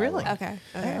on the Oh, sidewalk. really? Okay.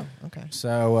 Okay. Oh, okay.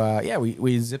 So yeah,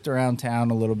 we zipped around town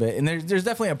a little bit, and there's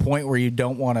definitely a point where you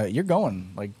don't want to. You're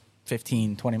going like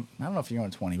 15, 20. I don't know if you're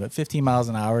going 20, but 15 miles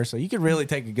an hour. So you could really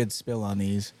take a good spill on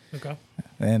these. Okay.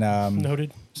 And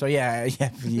Noted. so yeah,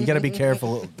 you got to be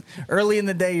careful. Early in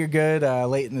the day, you're good.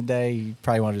 Late in the day, you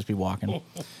probably want to just be walking.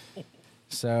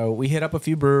 So we hit up a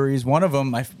few breweries. One of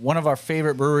them, one of our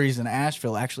favorite breweries in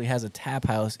Asheville, actually has a tap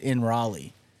house in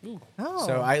Raleigh. Oh.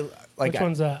 So I like. Which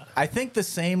one's that? I think the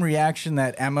same reaction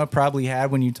that Emma probably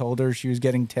had when you told her she was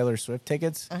getting Taylor Swift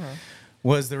tickets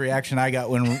was the reaction I got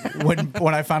when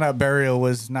I found out Burial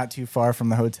was not too far from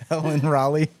the hotel in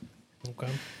Raleigh.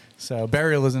 Okay. So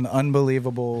Burial is an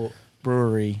unbelievable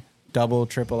brewery, double,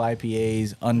 triple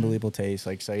IPAs, unbelievable taste.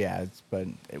 Like so, yeah, but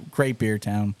great beer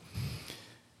town.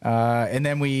 And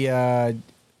then it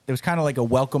was kind of like a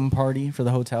welcome party for the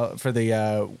hotel for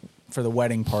the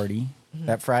wedding party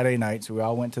that Friday night. So we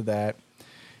all went to that.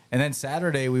 And then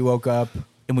Saturday we woke up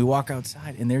and we walk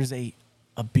outside and there's a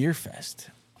beer fest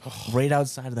right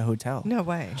outside of the hotel. No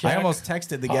way. I almost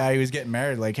texted the guy who was getting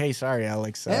married, like, "Hey, sorry,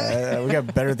 Alex, we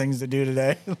got better things to do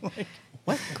today."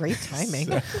 What great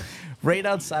timing. Right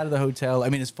outside of the hotel. I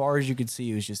mean, as far as you could see,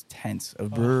 it was just tents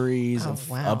of breweries,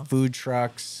 wow. of food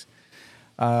trucks.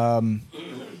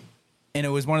 And it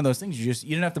was one of those things you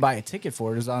didn't have to buy a ticket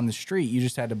for it. It was on the street. You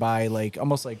just had to buy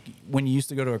almost like when you used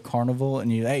to go to a carnival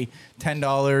and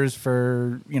 $10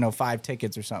 for 5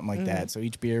 tickets or something like that. So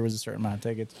each beer was a certain amount of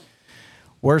tickets.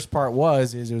 Worst part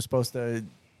is it was supposed to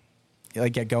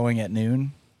get going at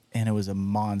noon, and it was a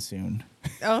monsoon.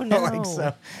 Oh no.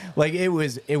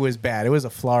 It was bad. It was a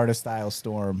Florida style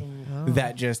storm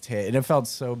that just hit, and it felt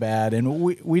so bad. And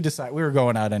we decided we were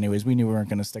going out anyways. We knew we weren't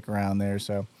going to stick around there,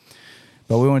 so.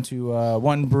 But we went to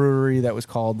one brewery that was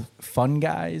called Fun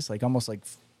Guys, almost like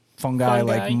fungi,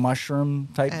 like mushroom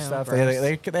type stuff.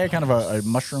 They had kind of a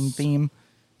mushroom theme,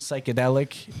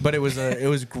 psychedelic, but it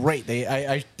was great.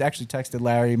 I actually texted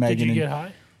Larry, Megan. Did you get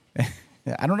high?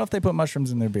 I don't know if they put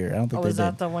mushrooms in their beer. I don't think they was did.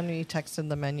 that the one you texted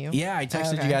the menu? Yeah, I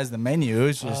texted Okay. you guys the menu. It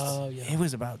was just, it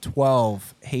was about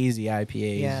 12 hazy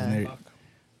IPAs. Yeah. And they're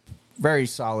very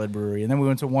solid brewery. And then we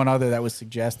went to one other that was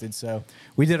suggested. So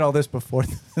we did all this before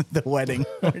the wedding.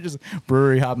 We're just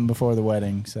brewery hopping before the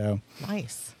wedding. So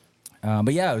Nice.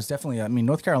 but yeah, it was definitely,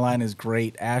 North Carolina is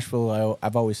great. Asheville,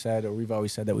 we've always said that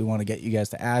we want to get you guys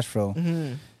to Asheville.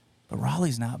 Mm-hmm. But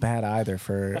Raleigh's not bad either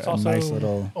for That's a also nice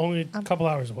little. only a couple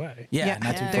hours away. Yeah,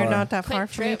 not too far. They're not that Quick far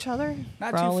from trip. each other.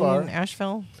 Not too Raleigh far. and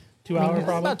Asheville. 2 hour it's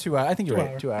probably. About 2 hours. I think you're 2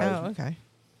 right. hours. 2 hours. Oh, okay.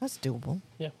 That's doable.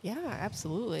 Yeah,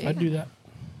 absolutely. I'd do that.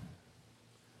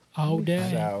 Oh, damn.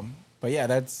 So, but yeah,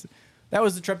 that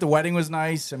was the trip. The wedding was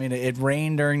nice. I mean, it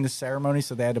rained during the ceremony,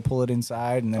 so they had to pull it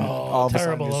inside, and then all of a sudden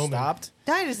terrible just omen. stopped.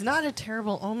 That is not a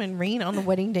terrible omen. Rain on the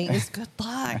wedding day is good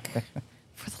luck.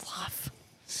 For the love.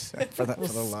 for the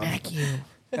love. Smack you.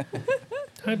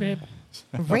 Hi, babe.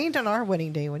 Rained on our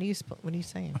wedding day. What are you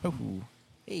saying? Oh,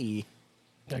 hey.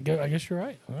 I guess you're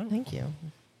right. All right. Thank you.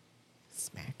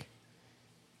 Smack.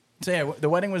 So yeah, the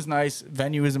wedding was nice.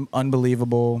 Venue was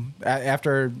unbelievable.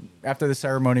 After the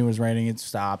ceremony was raining, it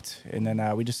stopped, and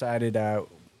then we decided,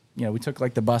 we took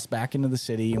like the bus back into the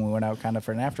city, and we went out kind of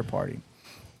for an after party.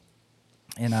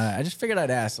 And I just figured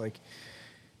I'd ask, like,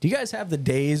 do you guys have the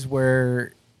days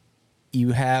where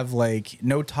you have like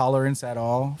no tolerance at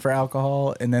all for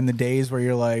alcohol, and then the days where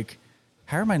you're like,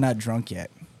 how am I not drunk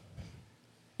yet?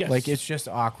 Yes. Like it's just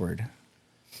awkward.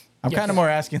 I'm Yes. kind of more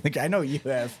asking, like I know you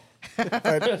have,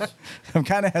 but I'm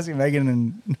kind of asking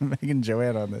Megan and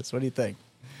Joanna on this. What do you think?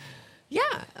 Yeah,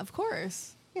 of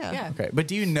course. Yeah. Okay, but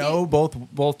do you know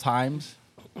both times?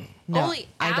 No, Only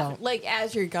I don't. Like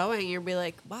as you're going, you'll be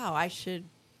like, "Wow, I should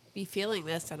be feeling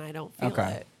this," and I don't feel Okay.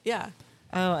 it. Yeah.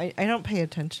 Oh, I don't pay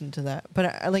attention to that.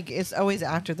 But like it's always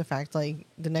after the fact. Like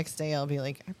the next day, I'll be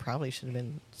like, I probably should have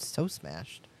been so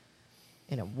smashed,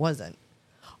 and it wasn't.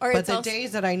 Or But it's the also,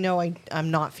 days that I know I'm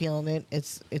not feeling it,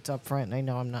 it's up front. And I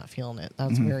know I'm not feeling it.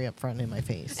 That's very upfront in my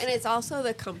face. and it's also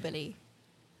the company,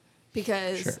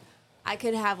 because Sure. I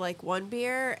could have like one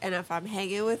beer, and if I'm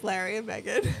hanging with Larry and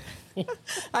Megan,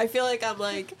 I feel like I'm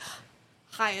like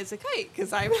high as a kite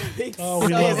because I'm having Oh,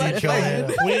 we so love much you, fun.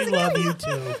 Joanna. We love you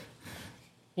too.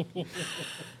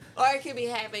 Or I could be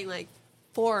having like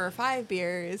 4 or 5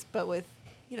 beers, but with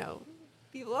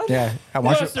people on Yeah, I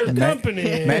want Plus you their to company.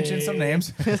 mention some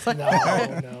names.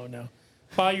 No.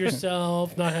 By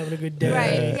yourself, not having a good day.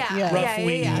 Right? Yeah. Yeah. Rough Yeah.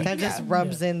 week. Yeah. that just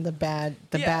rubs in the bad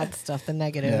stuff, the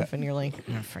negative, Yeah. and you're like,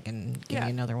 freaking give Yeah.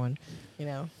 me another one. You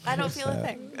know, I don't feel a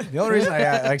thing. The only reason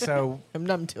I like so I'm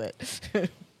numb to it.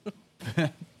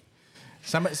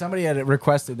 somebody had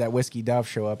requested that Whiskey Duff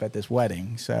show up at this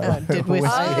wedding. So I heard I that did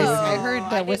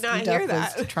Whiskey not Duff hear was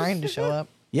that. trying to show up.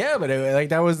 yeah, but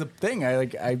that was the thing.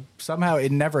 I somehow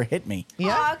it never hit me.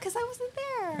 Yeah. because I wasn't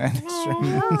there. That's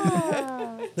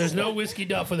true. There's no whiskey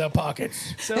Duff without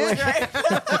pockets. So like,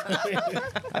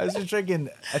 I was just drinking.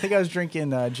 I think I was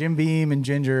drinking Jim Beam and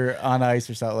ginger on ice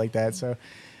or something like that. So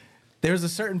there was a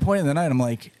certain point in the night. I'm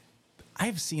like,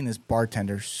 I've seen this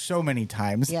bartender so many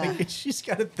times. Yeah. Like, she's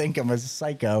got to think I'm a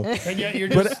psycho. And yet you're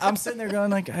just. But I'm sitting there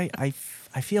going like, I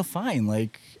feel fine.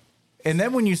 Like, and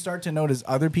then when you start to notice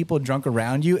other people drunk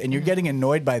around you and you're getting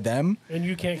annoyed by them, and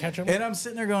you can't catch them. and I'm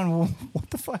sitting there going, well, what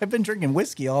the fuck? I've been drinking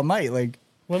whiskey all night. Like,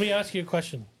 Let me ask you a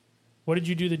question. What did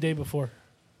you do the day before?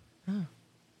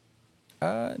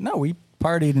 no, we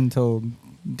partied until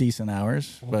decent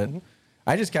hours, but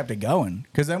I just kept it going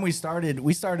because then we started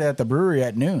at the brewery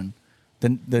at noon,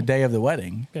 the day of the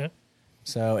wedding. Yeah.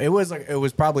 So it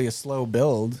was probably a slow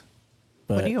build.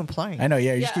 But What are you implying? I know,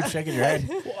 yeah. You just keep shaking your head.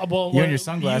 Well, You and your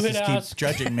sunglasses had keep asked-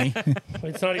 judging me.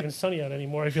 It's not even sunny out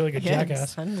anymore. I feel like a Yeah,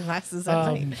 jackass. sunglasses at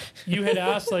night. You had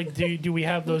asked, like, do we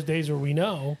have those days where we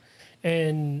know?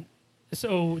 And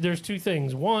so there's two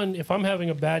things. One, if I'm having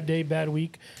a bad day, bad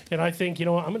week, and I think, you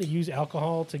know what, I'm going to use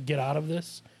alcohol to get out of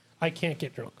this, I can't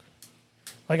get drunk.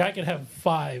 Like, I could have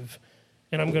 5,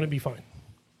 and I'm going to be fine.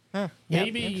 Huh. Yep,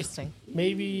 Maybe, interesting.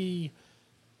 maybe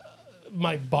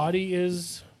my body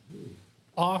is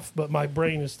off, but my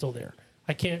brain is still there.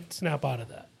 I can't snap out of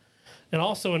that. And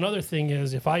also another thing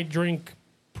is if I drink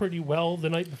pretty well the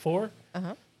night before,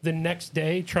 the next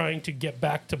day trying to get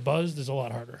back to buzzed is a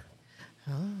lot harder.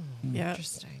 Yeah.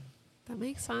 Interesting. That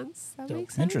makes sense. That Dope.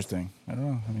 makes sense. Interesting. I don't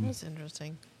know. That's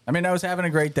interesting. I mean, I was having a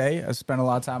great day. I spent a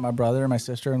lot of time with my brother and my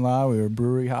sister-in-law. We were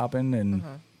brewery hopping, and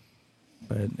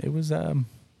but it was.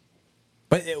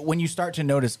 When you start to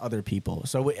notice other people,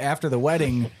 so after the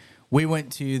wedding, we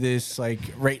went to this like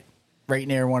right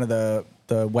near one of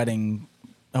the wedding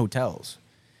hotels,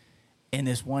 and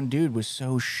this one dude was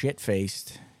so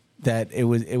shit-faced that it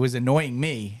was annoying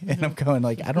me, and I'm going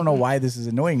like, I don't know why this is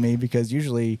annoying me because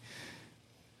usually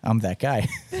I'm that guy.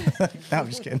 No, I'm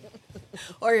just kidding.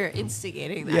 Or you're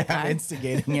instigating that Yeah, guy. I'm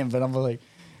instigating him, but I'm like,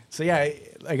 so yeah,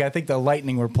 I think the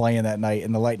Lightning were playing that night,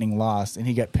 and the Lightning lost, and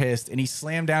he got pissed, and he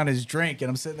slammed down his drink, and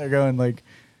I'm sitting there going like,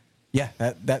 yeah,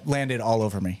 that landed all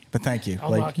over me, but thank you.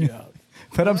 I'll like, knock you out.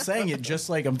 But I'm saying it just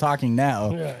like I'm talking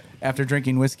now, Yeah. after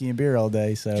drinking whiskey and beer all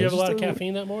day. So Did you have a it's lot of just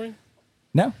caffeine that morning?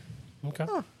 No, Okay.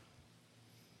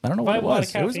 I don't know If what I it have a lot of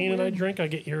was. It was caffeine and I weird. drink, I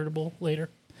get irritable later.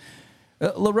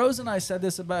 LaRose and I said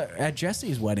this about at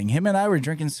Jesse's wedding. Him and I were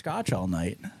drinking scotch all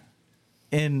night.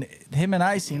 And him and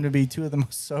I seemed to be two of the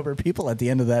most sober people at the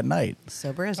end of that night.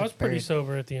 Sober as I a was pretty bird.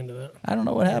 sober at the end of that. I don't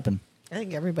know what happened. I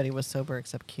think everybody was sober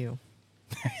except Q.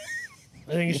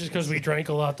 I think it's just because we drank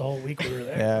a lot the whole week we were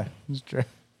there. Yeah, it's true.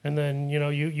 And then,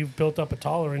 you've built up a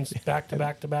tolerance back to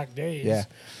back to back days. Yeah.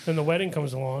 Then the wedding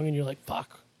comes along and you're like,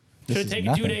 fuck. This Should have is taken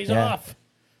nothing. 2 days Yeah. off.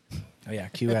 Oh yeah,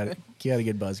 Q had a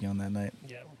good buzz going that night.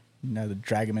 Yeah. You know, to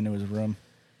drag him into his room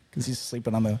because he's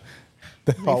sleeping on the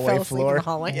hallway fell asleep in floor. the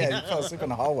hallway. Yeah, he fell asleep in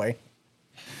the hallway.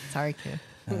 Sorry,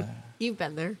 Q. You've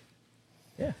been there.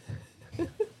 Yeah, I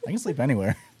can sleep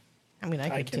anywhere. I mean, I I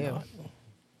could too. cannot.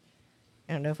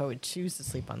 I don't know if I would choose to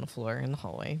sleep on the floor in the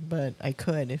hallway, but I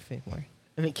could if it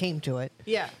came to it.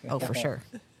 Yeah. Oh, for sure.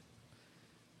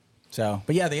 So,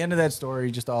 but yeah, the end of that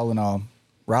story, just all in all,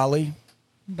 Raleigh,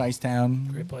 nice town,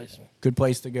 Great place. good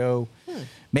place to go.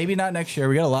 Maybe not next year.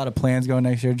 We got a lot of plans going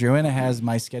next year. Joanna has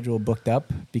my schedule booked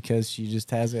up because she just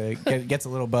gets a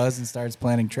little buzz and starts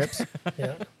planning trips.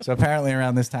 Yeah. So apparently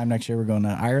around this time next year, we're going to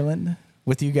Ireland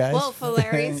with you guys. Well, for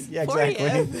Larry's Yeah, 40th.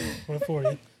 exactly. We're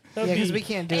 40. Yeah, because we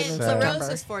can't do it And in so September.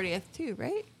 Rose's 40th too,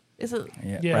 right? Isn't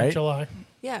Yeah, right? July.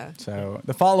 yeah. So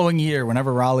the following year,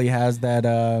 whenever Raleigh has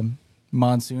that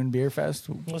monsoon beer fest,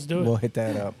 Let's do it. we'll hit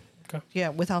that up. Yeah,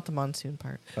 without the monsoon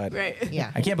part. But Right.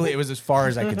 Yeah. I can't believe it was as far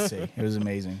as I could see. It was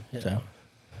amazing. Yeah. So,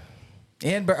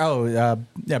 and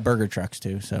burger trucks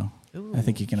too. So I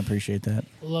think you can appreciate that.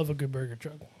 Love a good burger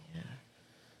truck.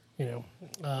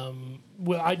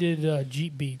 Well, I did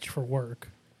Jeep Beach for work.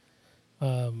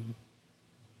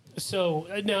 So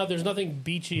now there's nothing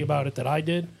beachy about it that I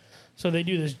did. So they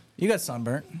do this. You got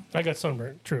sunburnt. I got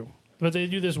sunburnt, true. But they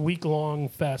do this week-long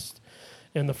fest.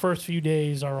 And the first few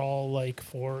days are all like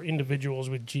for individuals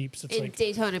with Jeeps. It's In like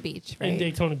Daytona Beach, right? in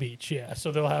Daytona Beach, yeah.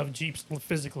 So they'll have Jeeps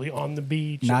physically on the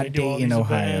beach. Not and they do all Dayton, these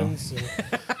Ohio. events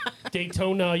and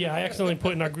Daytona, yeah. I accidentally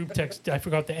put in our group text. I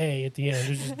forgot the A at the end. It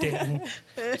was just Dayton.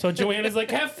 So Joanna's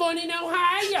like, "Have fun in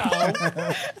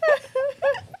Ohio."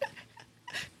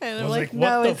 And I I'm was like, like, what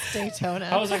no, the it's Daytona.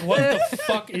 I was like, "What the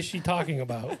fuck is she talking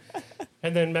about?"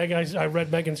 And then I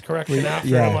read Megan's correction after.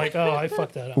 yeah. And I'm like, "Oh, I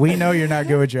fucked that up." We know you're not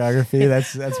good with geography.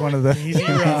 That's one of the. Easy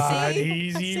rod, See?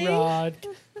 easy See? rod.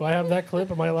 Do I have that clip?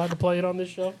 Am I allowed to play it on this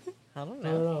show? I don't I don't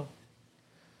know. know.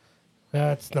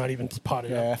 That's not even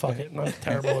potted Yeah. up. Fuck it. I'm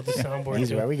terrible at the soundboard.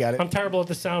 Easy, too. right? We got it. I'm terrible at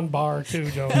the sound bar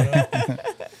too, Joanna.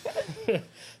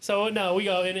 So no, we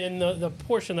go in the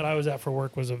portion that I was at for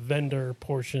work was a vendor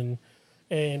portion,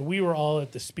 and we were all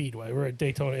at the Speedway. We're at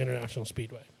Daytona International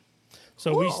Speedway.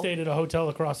 So we Cool. stayed at a hotel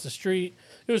across the street.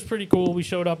 It was pretty cool. We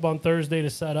showed up on Thursday to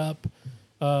set up.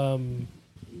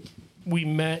 We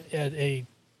met at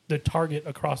the Target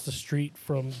across the street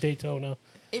from Daytona.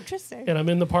 Interesting. And I'm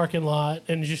in the parking lot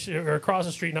and just or across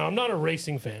the street. Now, I'm not a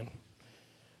racing fan.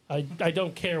 I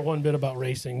don't care one bit about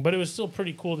racing, but it was still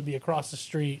pretty cool to be across the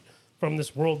street from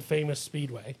this world famous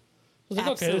speedway. I was like,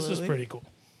 okay, this is Absolutely. pretty cool.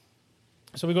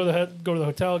 So we go to the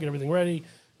hotel, get everything ready,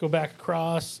 go back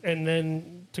across, and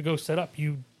then to go set up,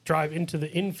 you drive into the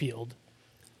infield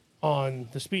on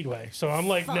the speedway. So I'm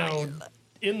like now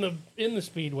in the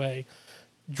speedway,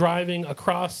 driving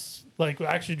across. Like I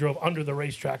actually drove under the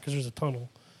racetrack because there's a tunnel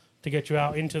to get you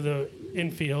out into the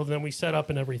infield. And then we set up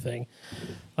and everything.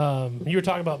 You were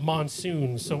talking about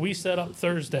monsoons. So we set up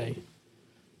Thursday.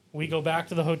 We go back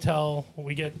to the hotel.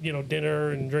 We get,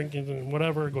 dinner and drinking and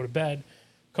whatever, go to bed.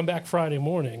 Come back Friday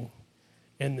morning.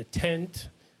 And the tent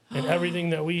and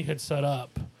everything that we had set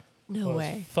up No was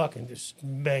way. fucking just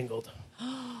mangled.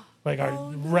 Like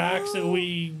our racks that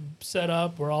we set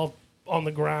up were all on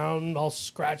the ground, all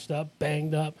scratched up,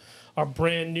 banged up. Our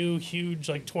brand new, huge,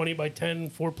 like 20 by 10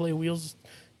 4-play wheels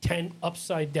tent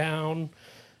upside down.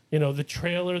 The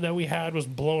trailer that we had was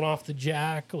blown off the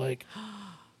jack. Like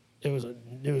it was a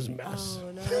mess.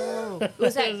 Oh no!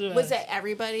 Was that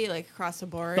everybody like across the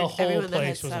board? The whole Everyone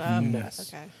place that was had a set up?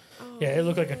 mess. Okay. Oh, Yeah, it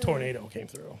looked like a tornado came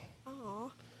through. aw.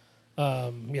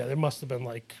 Yeah, there must have been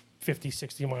like 50,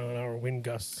 60 mile an hour wind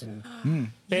gusts. And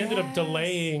they ended up Yes.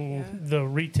 delaying the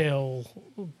retail,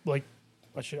 like,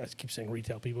 I keep saying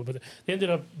retail people, but they ended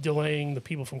up delaying the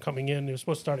people from coming in. It was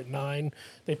supposed to start at 9.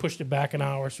 They pushed it back an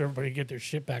hour so everybody could get their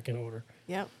shit back in order.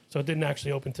 Yep. So it didn't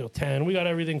actually open till 10. We got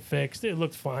everything fixed. It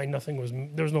looked fine. There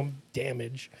was no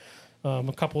damage. A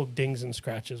couple of dings and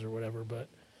scratches or whatever, but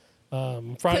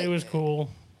Friday was cool.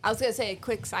 I was gonna say a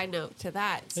quick side note to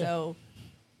that. So,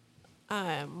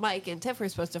 Mike and Tiff were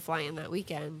supposed to fly in that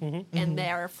weekend, and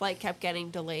their flight kept getting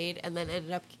delayed, and then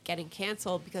ended up getting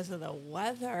canceled because of the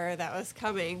weather that was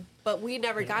coming. But we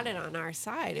never got it on our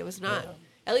side. It was not,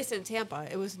 at least in Tampa,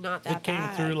 it was not that It came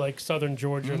bad. through like southern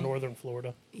Georgia, northern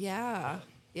Florida. Yeah.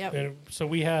 Yep. And so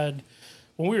we had,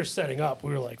 when we were setting up,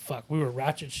 we were like, fuck, we were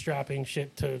ratchet strapping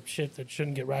shit to shit that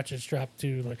shouldn't get ratchet strapped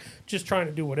to, like just trying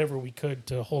to do whatever we could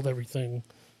to hold everything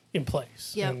in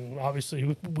place. Yep. And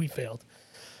obviously we failed.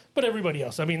 But everybody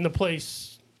else, I mean, the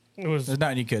place It was There's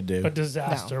nothing you could do. a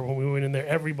disaster when we went in there.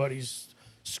 Everybody's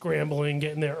scrambling,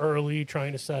 getting there early,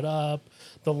 trying to set up.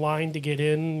 The line to get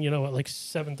in, at like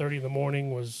 7:30 in the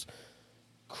morning was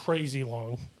crazy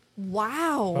long.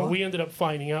 Wow. But we ended up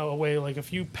finding out a way, like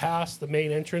if you pass the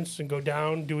main entrance and go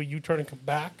down, do a U-turn and come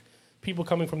back, people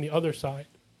coming from the other side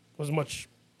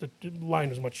the line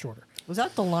was much shorter. Was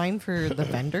that the line for the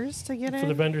vendors to get in? For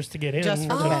the vendors to get in Just for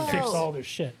to the vendors. fix all their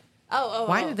shit.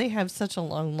 Why did they have such a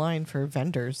long line for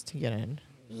vendors to get in?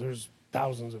 There's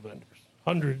thousands of vendors,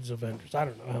 hundreds of vendors. I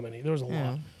don't know how many. There was a Yeah.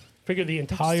 lot. Figure the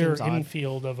entire seems odd.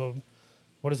 infield of a,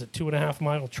 2.5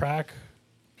 mile track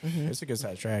It's a good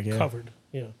size track, yeah. covered.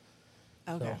 Yeah.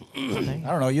 Okay. I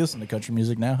don't know. You listen to country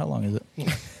music now. How long is it?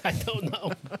 I don't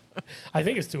know. I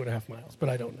think it's 2.5 miles, but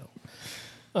I don't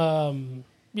know.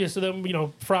 Yeah, so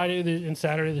then, Friday and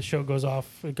Saturday, the show goes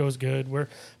off. It goes good. Where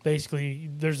basically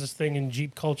there's this thing in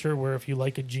Jeep culture where if you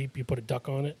like a Jeep, you put a duck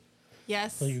on it.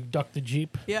 Yes. So you duck the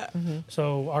Jeep. Yeah.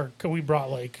 So we brought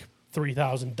like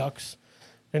 3,000 ducks.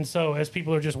 And so as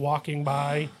people are just walking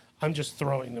by, I'm just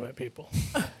throwing them at people.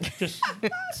 Just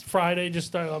Friday,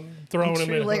 just throwing them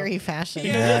True in. Larry fashion.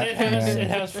 Yeah, it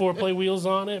has foreplay wheels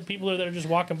on it. People are there just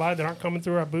walking by that aren't coming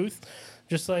through our booth.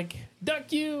 Just like,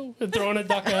 duck you, and throwing a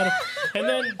duck at them. And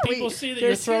then people see that you're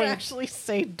Does he throwing. actually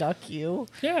say duck you?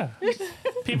 Yeah.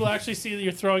 People actually see that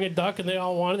you're throwing a duck and they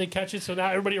all want it. They catch it. So now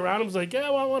everybody around them is like, yeah,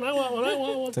 I want one, I want one, I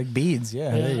want one. It's like beads.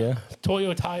 Yeah, there you go.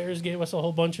 Toyo Tires gave us a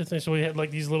whole bunch of things. So we had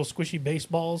like these little squishy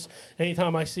baseballs.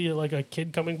 Anytime I see like a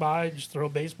kid coming by, I just throw a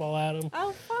baseball at him.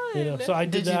 Oh, fun. So I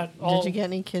did that all. Did you get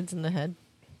any kids in the head?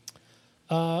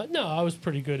 No, I was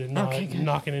pretty good at not Okay, good.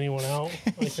 knocking anyone out,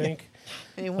 I think.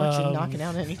 They didn't want you knocking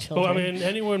out any children. Well, I mean,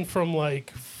 anyone from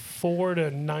like 4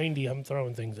 to 90, I'm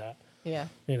throwing things at. yeah.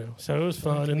 So it was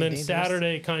fun. can And be then dangerous.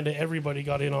 Saturday, kind of everybody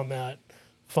got in on that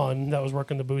fun that was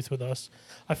working the booth with us.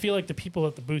 I feel like the people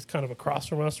at the booth kind of across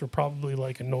from us were probably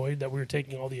like annoyed that we were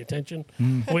taking all the attention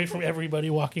away from everybody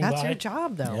walking That's by. your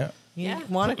job, though. Yeah. You Yeah.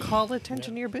 want to call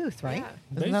attention to your booth, right?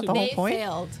 Yeah. Isn't that the whole They point?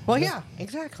 failed. Well, yeah,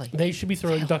 exactly. They should be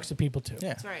throwing ducks at people too. Yeah.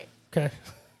 That's right. Okay.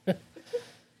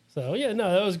 So yeah, no,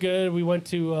 that was good. We went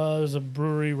to there's a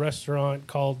brewery restaurant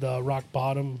called Rock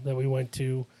Bottom that we went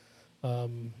to.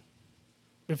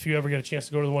 If you ever get a chance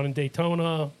to go to the one in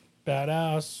Daytona,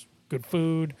 badass, good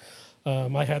food.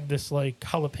 I had this like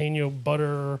jalapeno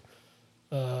butter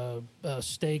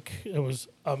steak. It was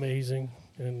amazing,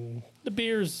 and the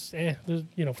beers,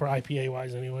 for IPA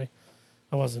wise anyway,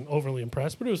 I wasn't overly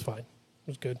impressed, but it was fine. It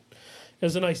was good.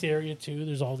 It's a nice area too.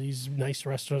 There's all these nice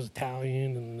restaurants,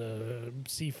 Italian and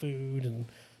seafood and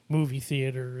movie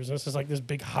theaters. This is like this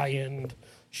big high end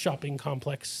shopping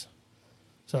complex.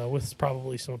 So with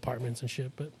probably some apartments and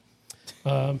shit, but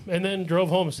and then drove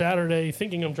home Saturday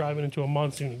thinking I'm driving into a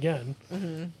monsoon again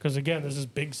because again there's this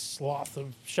big sloth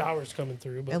of showers coming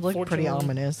through. But It looked pretty fortunately-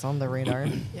 ominous on the radar.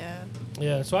 Yeah.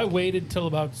 Yeah, so I waited till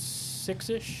about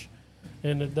 6ish,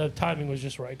 and the timing was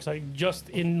just right because I just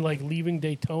in like leaving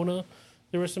Daytona.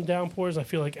 There were some downpours. I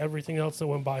feel like everything else that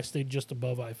went by stayed just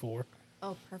above I-4.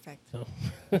 Oh, perfect. So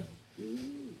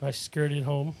I skirted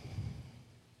home.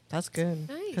 That's good.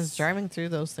 Nice. Because driving through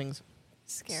those things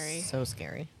Scary. so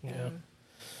scary. Yeah.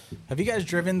 Have you guys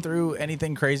driven through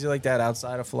anything crazy like that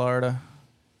outside of Florida?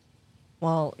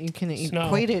 Well, you can Snow.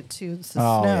 equate it to the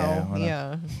Oh, snow. yeah, why not?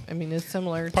 Yeah. I mean, it's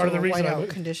similar Part to of the a reason I whiteout went-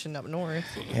 condition up north.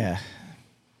 Yeah.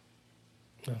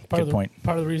 Part Good point.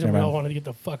 Part of the reason Never we mind. all wanted to get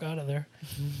the fuck out of there.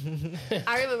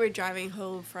 I remember driving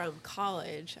home from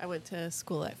college. I went to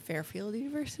school at Fairfield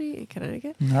University in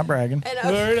Connecticut. Not bragging. And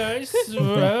I was Very nice.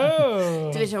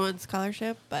 Whoa. Division I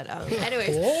scholarship. But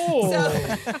anyways,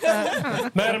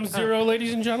 Whoa. Madam Zero,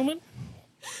 ladies and gentlemen.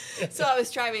 so I was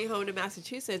driving home to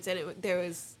Massachusetts, and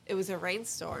it was a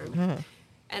rainstorm,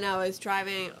 and I was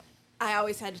driving. I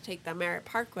always had to take the Merritt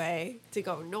Parkway to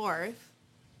go north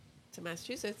to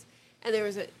Massachusetts, and there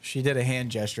was She did a hand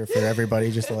gesture for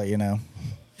everybody just to let you know.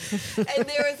 and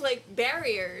there was like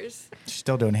barriers. She's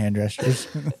still doing hand gestures.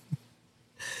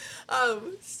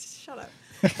 Shut up.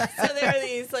 So there were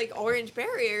these like orange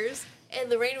barriers,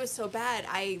 and the rain was so bad,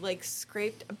 I like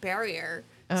scraped a barrier.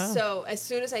 Oh. So as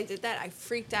soon as I did that, I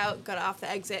freaked out, got off the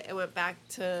exit, and went back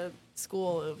to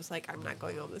school. It was like, I'm not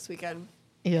going home this weekend.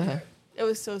 Yeah. It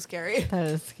was so scary. That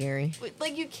is scary.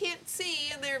 Like you can't see,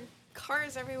 and there are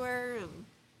cars everywhere. And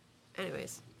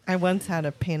anyways, I once had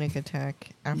a panic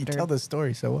attack You after tell this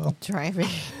story so well.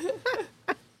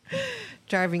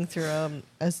 driving through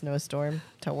a snowstorm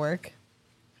to work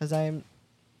because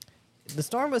the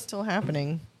storm was still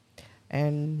happening,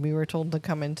 and we were told to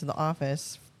come into the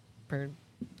office for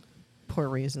poor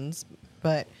reasons.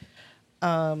 But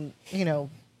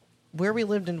where we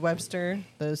lived in Webster,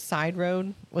 the side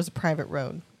road was a private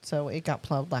road, so it got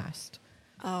plowed last.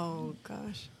 Oh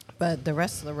gosh. But the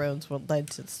rest of the roads led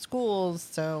to schools,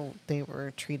 so they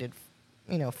were treated,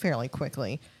 fairly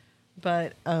quickly.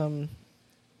 But I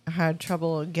had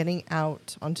trouble getting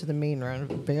out onto the main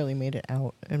road. Barely made it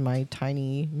out in my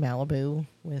tiny Malibu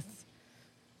with,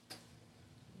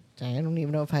 I don't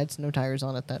even know if I had snow tires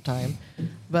on at that time.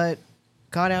 But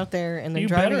got out there and then You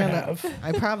driving better on have.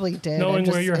 I probably did. Knowing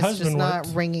where your it's husband just not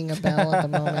worked. ringing a bell at the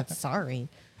moment. Sorry.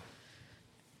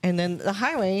 And then the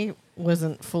highway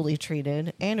wasn't fully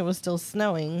treated, and it was still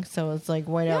snowing, so it's like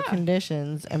whiteout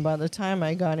conditions. And by the time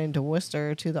I got into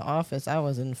Worcester to the office, I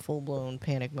was in full-blown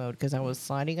panic mode because I was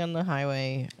sliding on the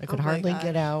highway. I could Oh my hardly gosh.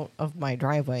 get out of my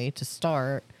driveway to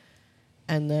start,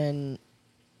 and then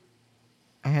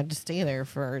I had to stay there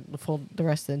for the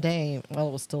rest of the day while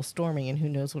it was still storming, and who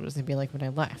knows what it was going to be like when I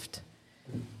left.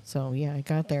 So, yeah, I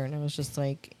got there, and I was just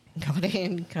like, got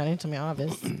into my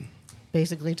office,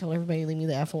 basically told everybody to leave me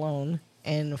the F alone,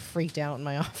 and freaked out in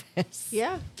my office.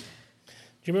 Yeah. Do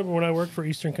you remember when I worked for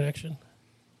Eastern Connection?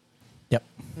 Yep.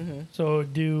 So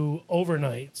do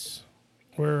overnights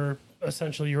where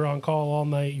essentially you're on call all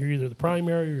night. You're either the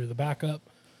primary or you're the backup.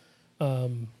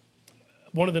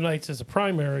 One of the nights as a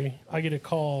primary, I get a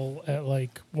call at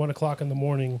like 1 o'clock in the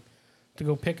morning to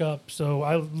go pick up. So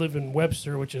I live in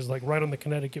Webster, which is like right on the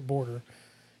Connecticut border.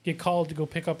 Get called to go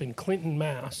pick up in Clinton,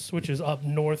 Mass, which is up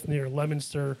north near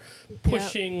Leominster,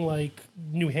 pushing like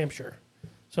New Hampshire.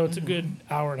 So it's a good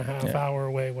hour and a half, hour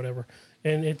away, whatever.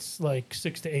 And it's like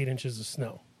 6 to 8 inches of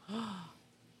snow.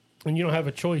 And you don't have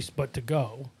a choice but to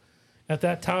go. At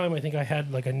that time, I think I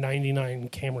had like a 99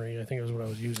 Camry. I think it was what I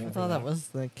was using. I for thought that was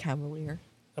the Cavalier.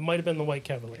 It might have been the white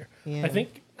Cavalier. Yeah. I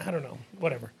think, I don't know,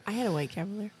 whatever. I had a white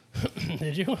Cavalier.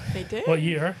 Did you? They did? What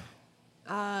year?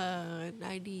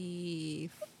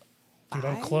 95. Dude,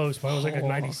 I'm close. Mine was like a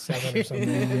 97 or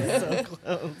something. So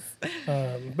close.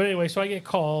 But anyway, so I get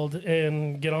called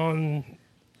and get on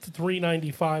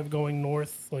 395 going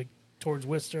north, like towards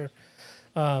Worcester.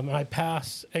 I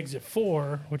pass exit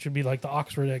 4, which would be like the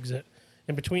Oxford exit.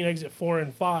 And between exit 4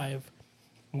 and 5,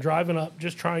 I'm driving up,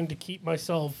 just trying to keep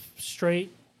myself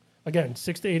straight. Again,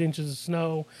 6 to 8 inches of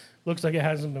snow. Looks like it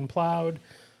hasn't been plowed.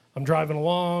 I'm driving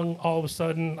along. All of a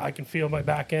sudden, I can feel my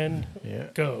back end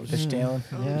goes. Fishtailing.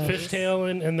 Yeah.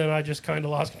 Fishtailing, and then I just kind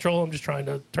of lost control. I'm just trying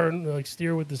to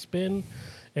steer with the spin,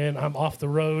 and I'm off the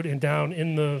road and down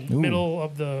in the middle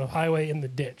of the highway in the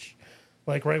ditch.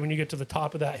 Like right when you get to the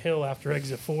top of that hill after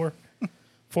exit 4.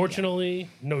 Fortunately,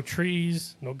 no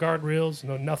trees, no guardrails,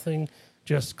 no nothing.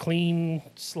 Just clean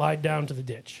slide down to the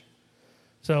ditch.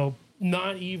 So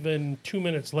not even 2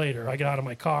 minutes later, I get out of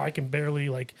my car. I can barely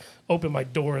like open my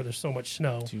door. There's so much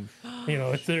snow. You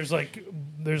know, there's like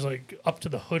up to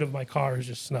the hood of my car is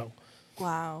just snow.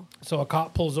 Wow. So a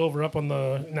cop pulls over up on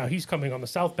now he's coming on the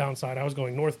southbound side. I was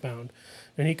going northbound.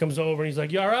 And he comes over and he's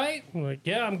like, "You all right?" I'm like,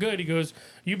 "Yeah, I'm good." He goes,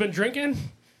 "You been drinking?"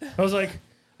 I was like,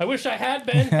 "I wish I had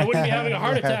been. I wouldn't be having a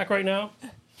heart attack right now."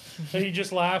 And he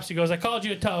just laughs. He goes, "I called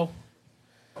you a tow."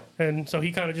 And so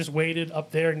he kind of just waited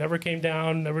up there, never came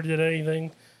down, never did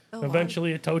anything.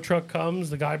 Eventually a tow truck comes.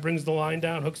 The guy brings the line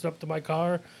down, hooks it up to my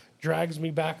car, drags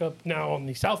me back up now on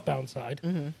the southbound side.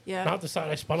 Yeah. Not the side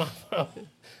I spun off of.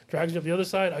 Drags me up the other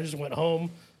side. I just went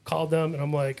home, called them, and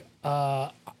I'm like,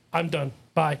 I'm done.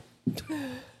 Bye.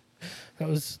 That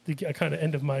was the kind of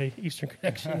end of my Eastern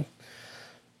Connection.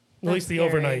 At least the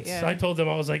scary, overnights. yeah. I told them,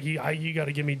 I was like, you got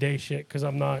to give me day shit because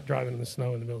I'm not driving in the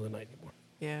snow in the middle of the night anymore.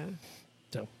 Yeah.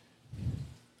 So,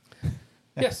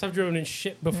 yes, I've driven in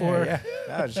shit before. Yeah,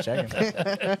 I was just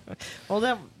checking. Well,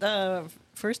 that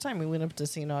first time we went up to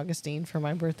St. Augustine for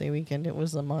my birthday weekend, it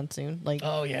was a monsoon. Like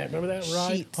Oh, yeah. Remember that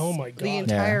ride? sheets. Oh, my God. The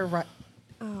entire ride,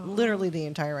 literally the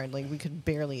entire ride. Like we could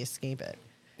barely escape it.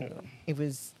 Yeah. It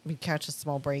was we catch a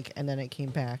small break and then it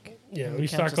came back. Yeah, And we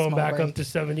catch start a going small back up break. to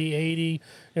 70, 80,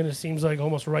 and it seems like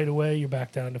almost right away you're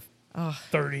back down to Oh,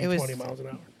 30, it was- 20 miles an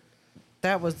hour.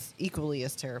 that was equally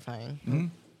as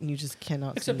terrifying. You just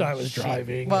cannot. Except see I was shit.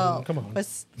 driving, Well, and come on. but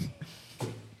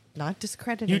not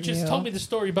discrediting You just told me the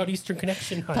story about Eastern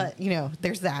Connection, hon. But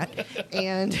there's that,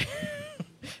 and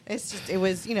it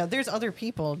was there's other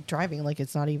people driving like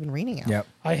it's not even raining out. Yep.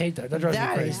 I hate that. That drives me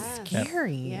That crazy. is Yeah.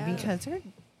 scary Yeah. because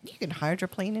you can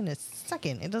hydroplane in a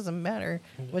second. It doesn't matter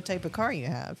what type of car you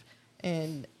have,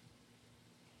 and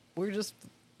we're just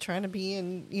trying to be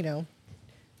in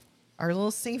our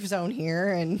little safe zone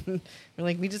here, and we're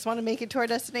like, we just want to make it to our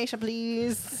destination,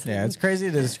 please. Yeah, it's crazy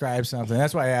to describe something.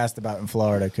 That's why I asked about in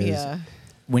Florida, because Yeah.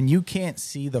 when you can't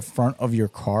see the front of your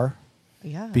car,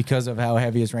 Yeah. because of how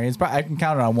heavy it's raining. I can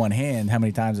count it on one hand how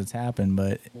many times it's happened,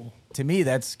 but to me,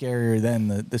 that's scarier than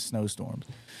the snowstorms.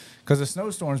 Because the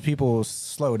snowstorms, people will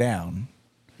slow down.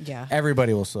 Yeah.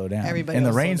 Everybody will slow down. Everybody In the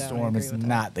will slow down. I rainstorm, agree it's with that.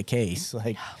 not the case.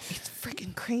 Like, It's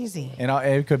freaking crazy. and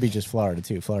it could be just Florida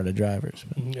too. Florida drivers.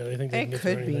 But Yeah, they think they It can get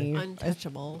through could be. anything.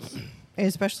 Untouchables.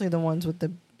 Especially the ones with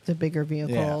the bigger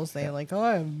vehicles. Yeah. They're like, oh,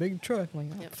 I have a big truck. I'm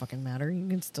like, don't fucking matter. You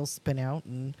can still spin out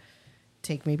and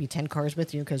take maybe 10 cars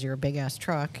with you because you're a big ass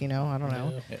truck. You know, I don't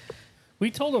know. Yeah. We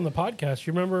told on the podcast.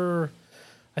 You remember?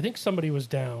 I think somebody was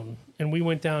down, and we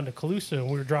went down to Calusa,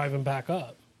 and we were driving back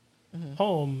up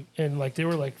home, and like there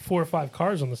were like 4 or 5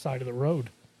 cars on the side of the road.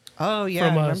 Oh yeah, I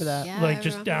from remember us, that. Yeah. like I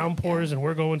just remember, downpours, yeah. and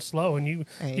we're going slow, and these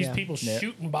Yeah. people Yeah.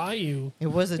 shooting by you. It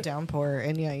was a downpour,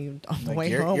 and yeah, you on the Like, way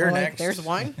you're- home, you're we're like, next. there's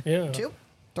one, Yeah, 2,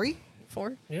 3,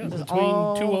 4. yeah. Just Between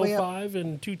all the way up. 205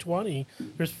 and 220,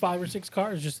 there's 5 or 6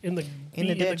 cars just in the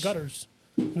ditch. gutters,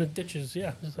 in the ditches.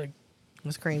 Yeah, it's like It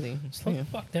was crazy. slow Yeah. the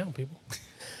fuck down, people.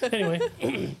 Anyway,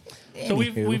 so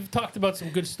Anywho. we've talked about some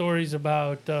good stories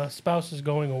about spouses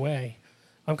going away.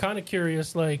 I'm kind of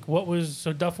curious, like,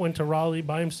 so Duff went to Raleigh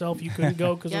by himself. You couldn't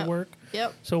go because Yep. of work.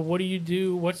 Yep. So what do you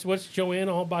do? What's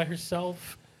Joanna all by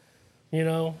herself? You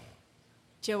know,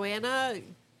 Joanna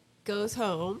goes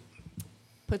home,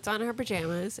 puts on her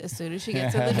pajamas as soon as she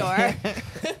gets in the door,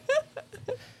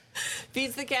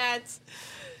 feeds the cats,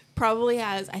 probably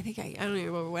has, I don't even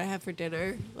remember what I had for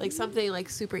dinner, like something like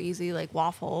super easy, like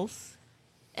waffles.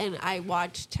 And I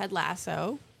watched Ted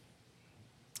Lasso.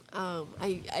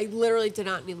 I literally did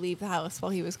not need to leave the house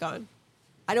while he was gone.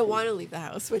 I don't want to leave the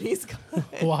house when he's gone.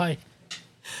 why?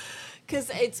 Because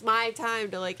it's my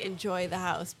time to like enjoy the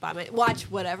house watch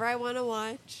whatever I want to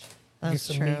watch. Get That's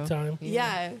some true. me time.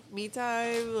 Yeah, me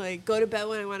time. Like go to bed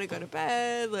when I want to go to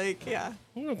bed. Like yeah,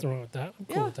 There's nothing wrong with that. I'm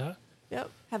cool Yeah. with that. yep.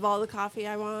 Have all the coffee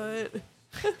I want.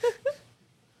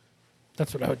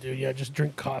 That's what I would do. Yeah, just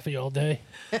drink coffee all day.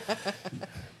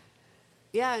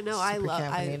 Yeah, no, I Super love.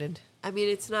 caffeinated. I mean,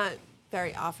 it's not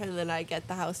very often that I get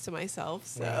the house to myself.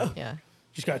 So. Right. Yeah.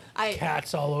 Just got I-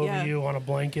 cats all over yeah. you on a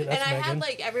blanket. That's And I Megan. had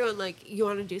like everyone like, you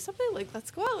want to do something? Like, let's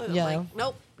go out. And Yeah. I'm like,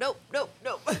 nope, nope, nope,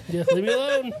 nope, Yeah, leave me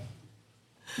alone.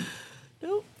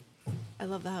 nope. I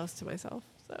love the house to myself.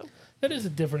 So That is a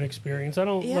different experience. I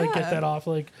don't like get Yeah. that off.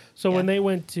 Like so when Yeah. they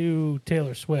went to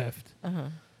Taylor Swift,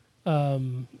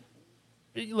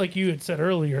 like you had said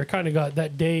earlier, it kind of got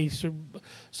that day.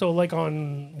 So like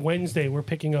on Wednesday, we're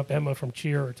picking up Emma from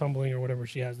cheer or tumbling or whatever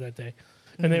she has that day,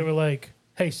 and they were like,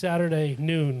 "Hey, Saturday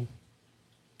noon,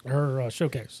 her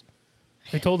showcase."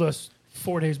 They told us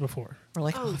 4 days before. We're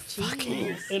like, oh oh, fuck.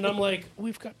 jeez. And I'm like,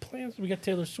 we've got plans. We got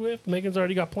Taylor Swift. Megan's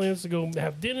already got plans to go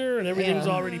have dinner, and everything's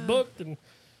Yeah. already booked. And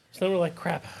so then we're like,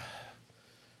 crap.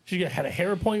 Had a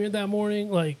hair appointment that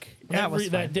morning. Like That was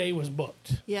that fun. day was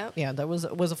booked. Yep. Yeah, that was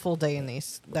a full day, and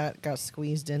that got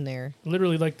squeezed in there.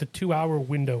 Literally like the 2-hour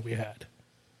window we had.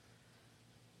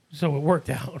 So it worked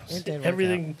out. It did work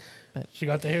Everything. but- She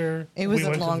got the hair. It we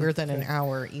wasn't went to longer the than an thing.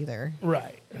 hour either.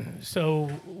 Right. So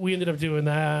we ended up doing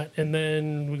that, and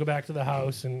then we go back to the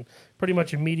house, and pretty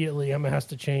much immediately Emma has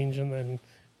to change, and then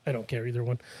I don't care either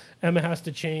one. Emma has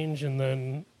to change, and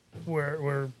then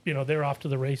we're they're off to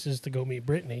the races to go meet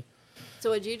Brittany. So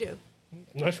what'd you do?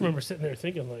 And I just remember sitting there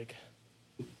thinking like,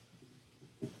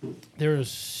 there is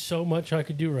so much I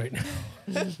could do right now.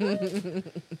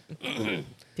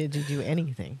 Did you do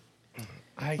anything?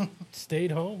 I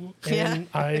stayed home and Yeah.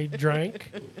 I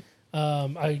drank.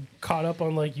 I caught up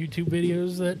on like YouTube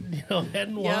videos that I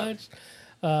hadn't Yep. watched.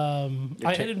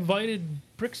 I had invited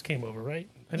Bricks came over, right?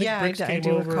 I think Yeah, Bricks I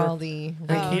do recall the I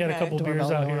think he had a okay. couple beers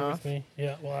doorbell out going here off. with me.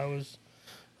 Yeah, well, I was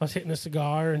hitting a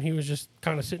cigar, and he was just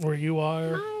kind of sitting where you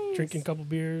are, Nice. drinking a couple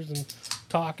beers and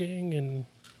talking, and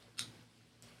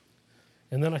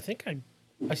then I think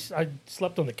I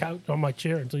slept on the couch on my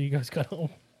chair until you guys got home.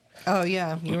 Oh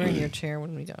yeah, you were in your chair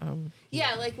when we got home.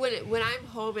 Yeah, like when I'm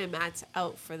home and Matt's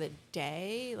out for the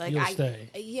day, like You'll I stay.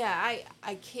 yeah,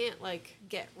 I can't like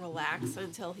get relaxed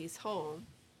until he's home.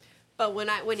 But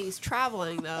when he's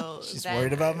traveling though, She's then-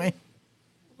 worried about me.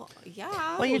 Well,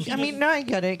 yeah. Well, I mean, no, I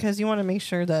get it because you want to make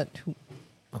sure that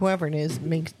whoever it is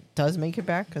does make it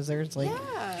back because there's like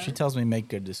yeah, She tells me make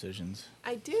good decisions.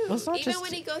 I do. Well, it's not Even just-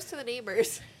 when he goes to the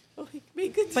neighbors, like,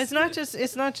 make good. But it's not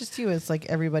just you. It's like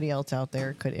everybody else out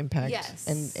there could impact Yes.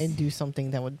 and do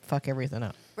something that would fuck everything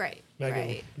up. right, Megan,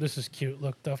 right. this is cute.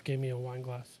 Look, Duff gave me a wine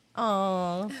glass.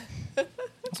 Oh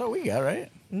That's what we got, right?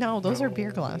 no, those are No,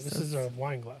 beer glasses. This is a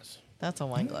wine glass. That's a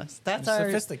wine glass. That's It's our.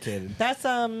 sophisticated. That's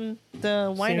the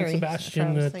winery.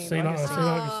 Sebastian from at St. Augustine.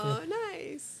 Augustine. Oh,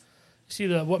 nice. See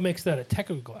what makes that a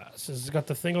Teku glass is it's got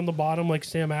the thing on the bottom like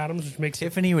Sam Adams, which makes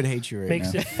Tiffany would hate you right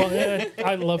makes now. it fuzz.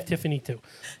 I love Tiffany too.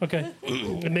 Okay,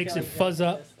 it makes it fuzz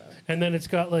up, and then it's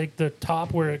got like the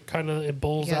top where it kind of it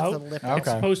bowls Yeah, it's out. a lip. It's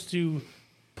Okay. supposed to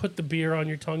put the beer on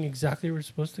your tongue exactly where it's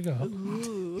supposed to go.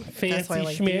 Fancy That's why I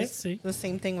like schmancy. these. The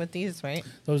same thing with these, right?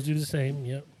 Those do the same.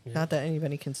 Yep. Yep. Not that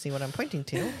anybody can see what I'm pointing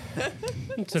to. It's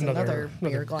It's another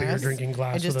beer glass. beer drinking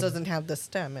glass. It just with a- doesn't have the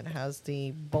stem. It has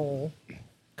the bowl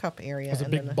cup area. has a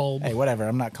and big then bulb. Hey, whatever.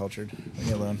 I'm not cultured. Leave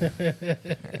me alone. All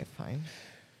right, fine.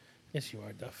 Yes, you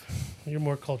are, Duff. You're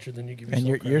more cultured than you give And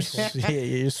yourself you're credit for.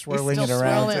 you're swirling He's it still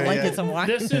around. swirling it too, like yeah. it's a wine.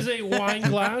 This is a wine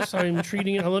glass. I'm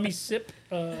treating it. Let me sip.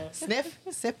 Sniff,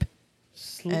 sip.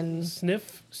 And-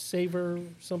 Sniff, savor,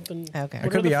 something. Okay. I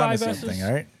What could are be the on to 5 something, S's?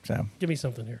 all right? So Give me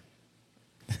something here.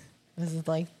 This is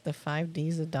like the 5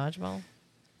 Ds of dodgeball.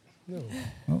 No.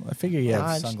 well, I figure you have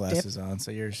Dodge, sunglasses on,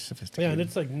 so you're sophisticated. Yeah, and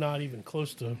it's like not even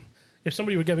close to. If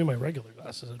somebody would get me my regular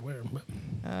glasses, I'd wear them.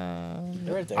 But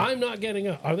They're right there. I'm not getting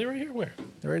up. Are they right here? Where?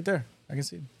 They're right there. I can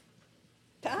see them.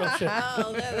 Oh, shit.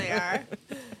 Oh, there they are.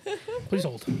 Please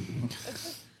hold.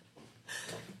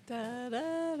 Da,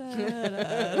 da, da,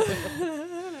 da.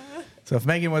 So if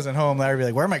Megan wasn't home, Larry would be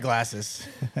like, "Where are my glasses?"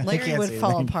 I Larry can't would see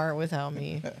fall anything. apart without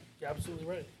me. You're absolutely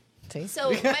right. See? So,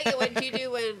 Megan, what did you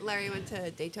do when Larry went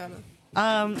to Daytona?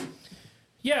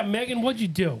 Yeah, Megan, what'd you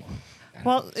do?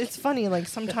 Well, it's funny. Like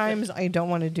sometimes I don't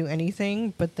want to do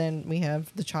anything, but then we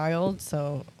have the child,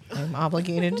 so I'm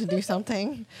obligated to do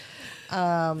something.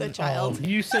 The child. Oh,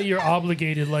 you say you're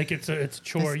obligated like it's a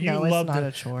chore. It's- You no, it's love not it.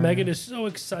 a chore. Megan is so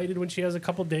excited when she has a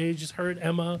couple days. Just her and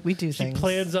Emma. We do She things.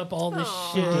 plans up all this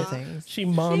Aw. shit. We do things. She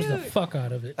moms the Cute. fuck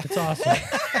out of it. It's awesome.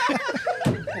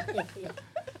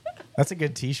 That's a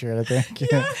good T-shirt, I think.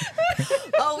 Yeah.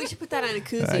 Oh, we should put that on a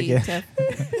koozie. Yeah. Tiff.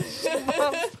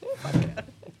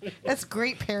 That's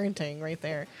great parenting right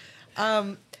there.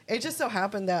 It just so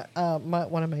happened that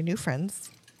one of my new friends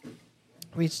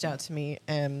reached out to me,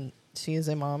 and she is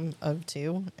a mom of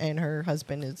 2, and her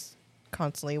husband is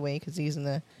constantly away because he's in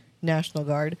the National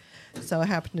Guard. So it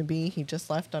happened to be he just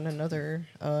left on another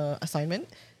assignment,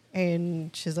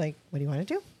 and she's like, "What do you want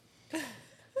to do?"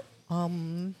 I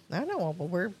don't know, but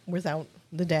we're without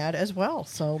the dad as well,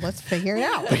 so let's figure it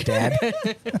out. Dad.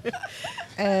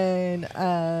 And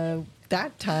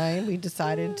that time we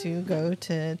decided to go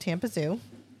to Tampa Zoo,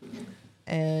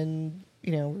 and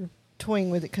we're toying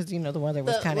with it because the weather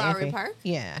was The kind of Lowry iffy. Park?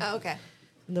 Yeah, Oh, okay.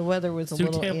 the weather was a Zoo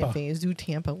little Tampa. iffy. Zoo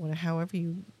Tampa,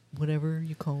 whatever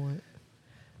you call it.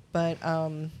 But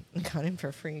I got in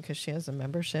for free because she has a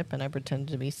membership, and I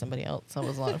pretended to be somebody else. So it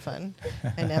was a lot of fun.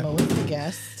 And Emma was the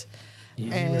guest.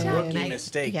 And Rookie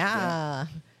mistake. yeah.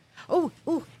 Oh,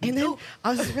 and then I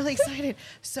was really excited.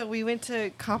 So we went to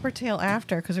Coppertail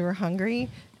after because we were hungry,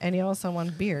 and he also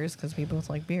wanted beers because we both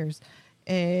like beers.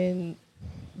 And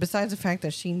besides the fact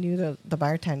that she knew the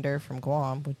bartender from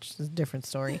Guam, which is a different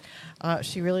story,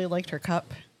 she really liked her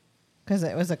cup because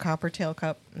it was a Coppertail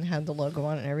cup and had the logo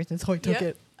on it and everything. So I took Yep.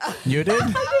 it. You did?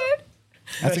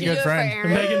 That's a Did you good do it for friend. Aaron?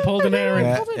 Megan pulled an errand.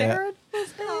 Yeah. Pulled it, Aaron.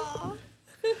 Aw.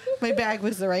 My bag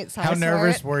was the right size. How for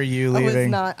nervous it. were you I was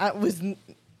leaving? not. I was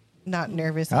not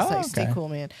nervous. I was Oh, like, stay okay. cool,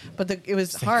 man. But it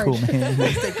was Stay hard. cool,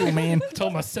 man. Stay cool, man.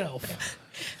 Told myself.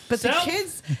 But Self?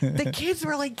 the kids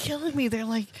were like killing me. They're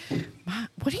like, "Ma,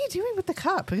 what are you doing with the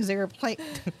cup?" Because they were playing.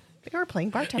 They were playing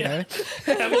bartender.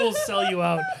 Emma will sell you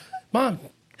out. Mom,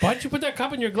 why'd you put that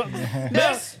cup in your glove?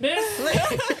 Miss,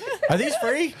 Are these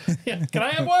free? yeah, can I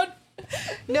have one?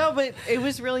 No, but it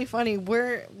was really funny.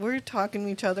 We're talking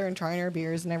to each other and trying our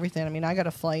beers and everything. I mean, I got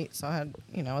a flight, so I had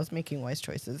I was making wise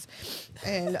choices,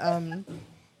 and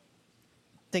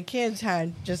the kids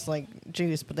had just like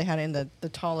juice, but they had it in the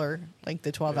taller, like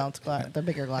the 12-ounce glass, the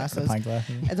bigger glasses, pint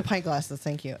glasses. And the pint glasses.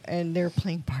 Thank you. And they're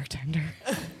playing bartender.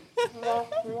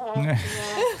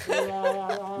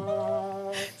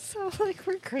 So like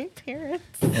we're great parents.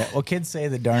 Yeah, well, kids say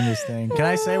the darndest thing. Can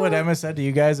I say what Emma said to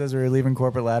you guys as we were leaving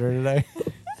corporate ladder today?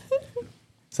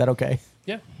 Is that okay?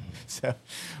 Yeah. So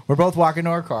we're both walking to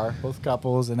our car, both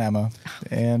couples and Emma.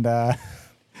 And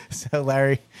so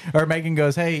Megan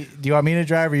goes, "Hey, do you want me to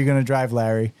drive or are you going to drive,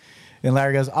 Larry?" And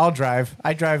Larry goes, "I'll drive.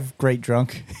 I drive great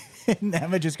drunk." And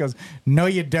Emma just goes, "No,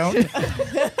 you don't."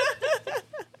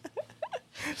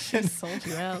 She sold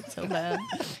you out so bad.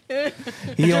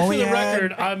 He Just only for the had-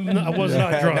 record, I was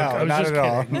not drunk. No, I was not just at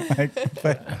all. kidding. Like,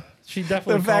 but She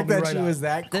definitely the fact called me that right she out. was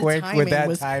that The quick with timing that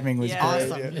was timing was Yeah.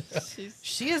 great. Awesome. Yeah. She's,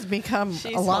 She has become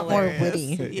she's a lot more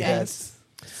hilarious. witty. Yes.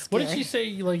 What did she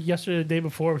say like yesterday, the day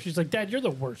before? She's like, "Dad, you're the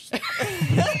worst."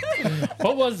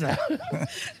 What was that? That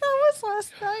was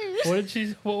last night.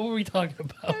 What were we talking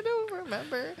about? I don't remember.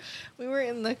 remember we were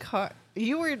in the car.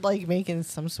 You were like making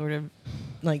some sort of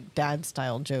like dad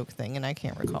style joke thing, and I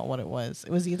can't recall what it was.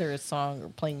 It was either a song or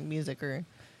playing music or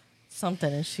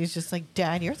something. And she's just like,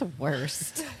 "Dad, you're the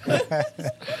worst."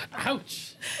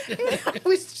 Ouch. I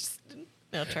was just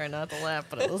trying not to laugh,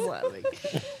 but I was laughing.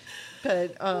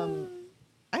 But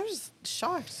I was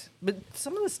shocked. But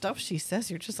some of the stuff she says,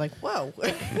 you're just like, "Whoa."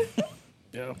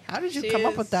 Yeah. How did you come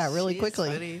up with that really quickly?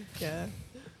 Funny. Yeah.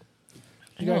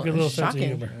 You got a good little sense of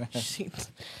Shocking. humor.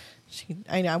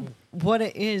 I know what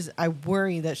it is. I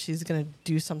worry that she's going to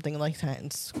do something like that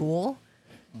in school,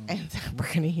 and that we're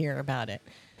going to hear about it.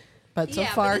 But so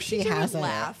far, but she teacher would hasn't.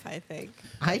 laugh, I think.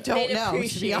 I don't They'd know. To be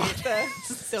appreciate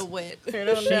honest, the wit. I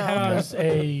don't She know. has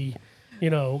a,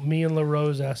 me and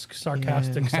LaRose-esque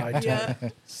sarcastic side to Yeah.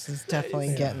 her. She's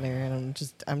definitely getting there, and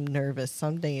I'm nervous.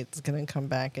 Someday it's going to come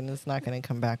back, and it's not going to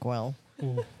come back well.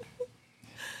 Mm.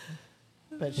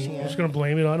 But she, I'm just going to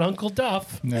blame it on Uncle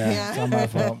Duff. Yeah, it's not my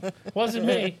fault. Wasn't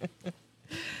me.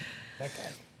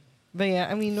 but yeah,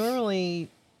 I mean, normally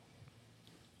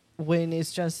when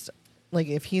it's just like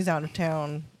if he's out of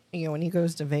town, when he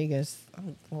goes to Vegas,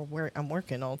 I'm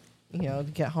working. I'll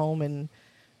get home and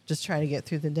just try to get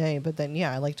through the day. But then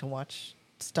I like to watch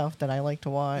stuff that I like to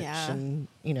watch, Yeah. and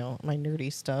my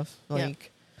nerdy stuff. Yeah.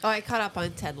 Like Oh, I caught up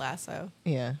on Ted Lasso.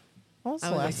 yeah, what was I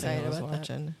the was last thing I excited was about that.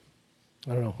 watching?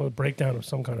 I don't know, a breakdown of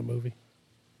some kind of movie.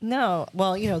 No,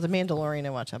 well, The Mandalorian I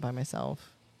watch that by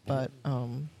myself, but But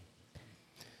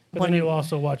When- then you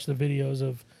also watch the videos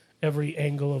of every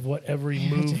angle of what every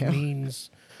move do. means.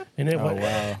 And it Oh went,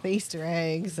 wow. the Easter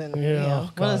eggs and Yeah, oh,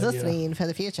 what does God, this yeah. mean for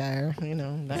the future?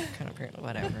 That kind of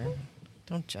whatever.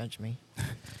 Don't judge me.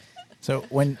 So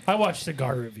when I watch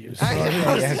cigar reviews. I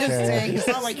was yeah, just sure. saying, it's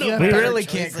not like you have we better really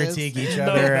can't choices. critique each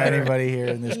other or anybody here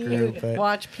in this group, but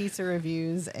Watch pizza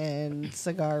reviews and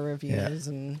cigar reviews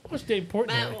and What's Dave Portnoy?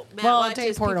 Matt Well, watches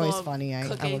Dave Portnoy's people funny. I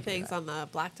cooking look things at on the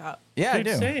blacktop. yeah, I Dude,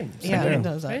 do. Same. yeah, do. he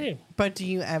does that. Same. But do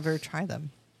you ever try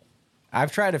them?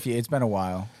 I've tried a few. It's been a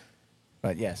while,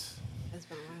 but yes, It's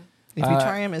been a while. If you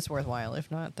try them, it's worthwhile.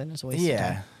 If not, then it's a waste of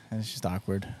yeah, time. it's just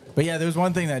awkward. But yeah, there was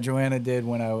one thing that Joanna did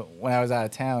when I was out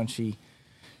of town.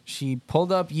 She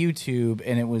pulled up YouTube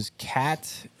and it was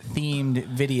cat themed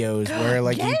videos where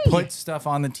like you Yay! put stuff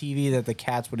on the TV that the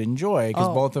cats would enjoy because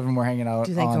Oh. both of them were hanging out.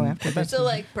 Do they go on after the bed. So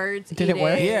like birds Did it eating.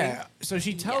 work? Yeah. So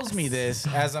she tells me this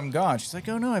as I'm gone. She's like,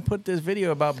 "Oh no, I put this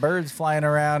video about birds flying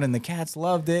around and the cats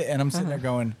loved it." And I'm sitting there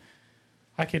going,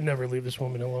 I could never leave this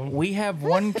woman alone. "We have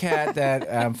one cat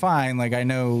that I'm fine. Like I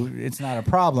know it's not a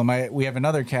problem. We have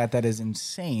another cat that is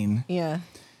insane." Yeah.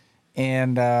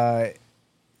 And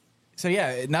so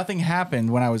yeah, nothing happened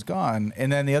when I was gone.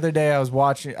 And then the other day I was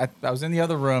watching. I was in the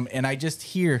other room and I just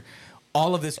hear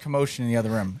all of this commotion in the other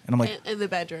room, and I'm like, In the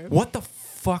bedroom. what the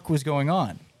fuck was going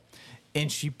on?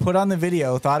 And she put on the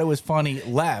video, thought it was funny,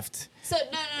 left. So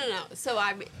no. So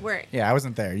we're Yeah, I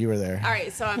wasn't there. You were there. all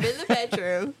right. So I'm in the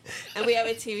bedroom, and we have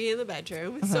a TV in the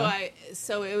bedroom.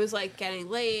 So it was like getting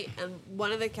late, and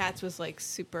one of the cats was like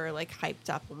super like hyped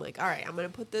up. I'm like, all right, I'm gonna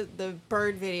put the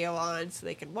bird video on so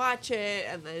they can watch it,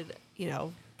 and then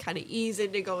kind of ease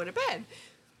into going to bed.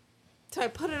 So I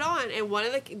put it on,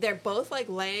 and they're both like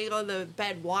laying on the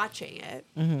bed watching it.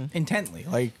 Intently,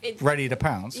 like It- ready to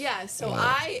pounce. Yeah, so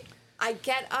I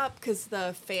get up because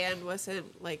the fan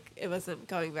wasn't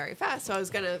going very fast, so I was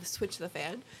gonna switch the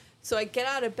fan. So I get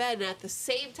out of bed, and at the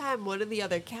same time, one of the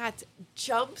other cats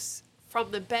jumps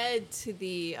from the bed to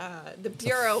the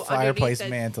bureau, Fireplace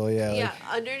underneath mantle, yeah.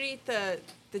 underneath the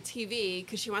TV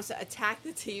because she wants to attack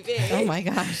the TV. Oh my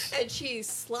gosh. And she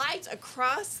slides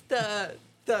across the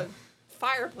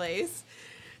fireplace.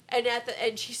 And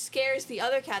she scares the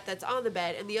other cat that's on the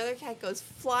bed, and the other cat goes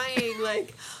flying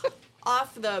like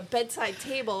off the bedside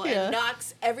table Yeah. and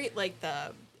knocks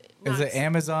Is it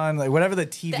Amazon? Like whatever the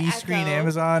TV The screen Echo.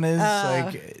 Amazon is,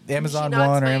 like the Amazon she knocks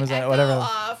One or my Amazon Echo whatever.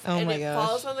 off, Oh and my it gosh.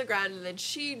 falls on the ground, and then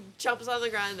she jumps on the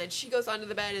ground, and then she goes onto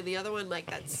the bed, and the other one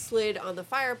that slid on the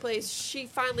fireplace. She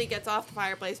finally gets off the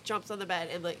fireplace, jumps on the bed,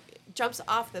 and jumps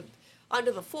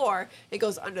onto the floor and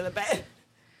goes under the bed.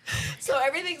 So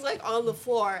everything's like on the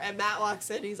floor, and Matt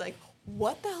walks in. He's like,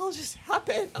 "What the hell just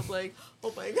happened?" I'm like,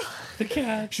 "Oh my god!" The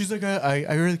cat. She's like,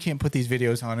 I really can't put these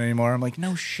videos on anymore. I'm like,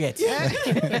 no shit.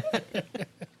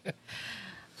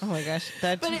 Oh my gosh.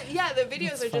 That. But the videos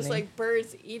That's are just funny. like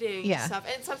birds eating Yeah. stuff,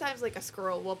 and sometimes like a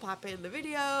squirrel will pop in the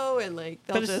video, and they'll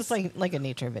But it's just like a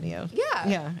nature video. Yeah.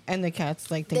 Yeah. And the cats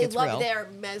think they it's real. They're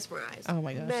mesmerized. Oh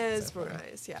my gosh, that's so funny.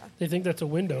 mesmerized. Yeah. They think that's a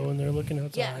window and they're looking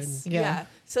outside. Yes. Yeah.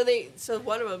 Yeah. So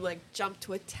one of them jumped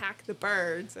to attack the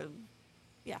birds, and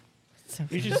yeah. So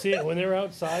You should see it when they're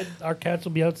outside. Our cats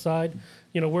will be outside.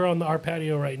 We're on our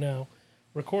patio right now,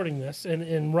 recording this,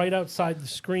 and right outside the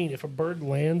screen, if a bird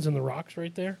lands in the rocks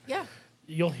right there, Yeah.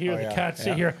 you'll hear the yeah, cats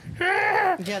sit yeah.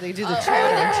 here. Yeah, they do the Oh,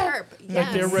 chatter. chirp. Like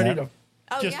Yes. they're ready to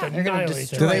Oh, just yeah. They're gonna annihilate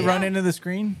destroy Do them. they run into the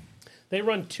screen? They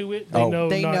run to it. Oh.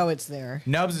 They not- know it's there.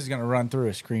 Nubs is gonna run through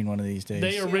a screen one of these days.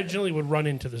 They originally would run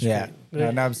into the screen. yeah.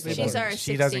 No, Nubs. She's our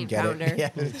she doesn't get 16-pounder. it.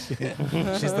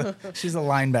 Yeah, she's a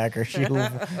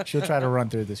linebacker. She'll try to run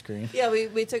through the screen. Yeah,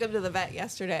 we took him to the vet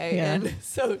yesterday, Yeah. and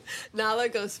so Nala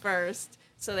goes first.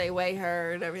 So they weigh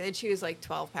her and everything. She was like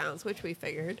 12 pounds, which we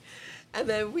figured. And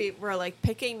then we were like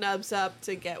picking Nubs up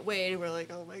to get weighed. And we're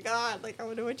like, oh my God, like I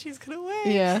wonder what she's going to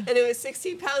weigh. Yeah. And it was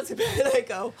 16 pounds. And I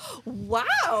go, wow,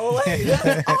 like,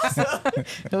 that's awesome.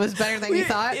 It was better than you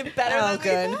thought? Better Oh, than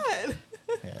good. we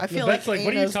thought. I feel That's like like,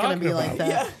 what are you Anna's going to talking be like about? that.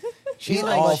 Yeah. She's She's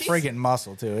all like- friggin'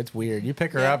 muscle too. It's weird. You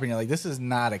pick her Yeah. up and you're like, this is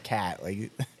not a cat.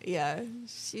 Like, Yeah.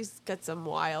 She's got some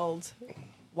wild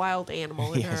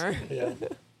animal in her. Yeah.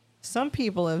 Some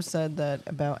people have said that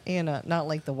about Anna, not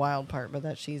like the wild part, but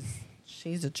that she's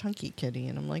a chunky kitty,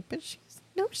 and I'm like, but she's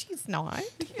not.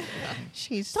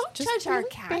 She's Don't just judge our really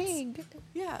cats. big.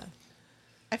 Yeah.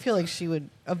 I feel like she would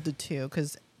of the two,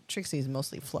 because Trixie is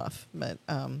mostly fluff, but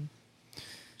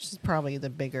she's probably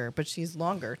the bigger, but she's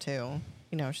longer too.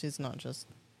 You know, she's not just.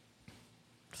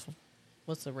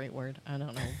 What's the right word? I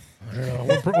don't know. I don't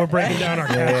know. We're breaking down our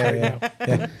cats right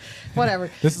now. Whatever.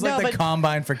 this is No, like the but-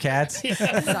 combine for cats.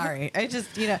 Sorry, I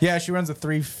just Yeah, she runs a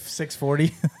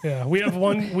 3.640. Yeah, we have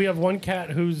one cat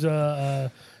who's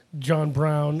John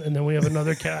Brown, and then we have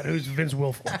another cat who's Vince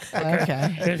Wilfork.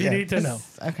 okay. If you need to know.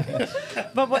 Okay.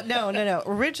 But what? No.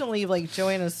 Originally, like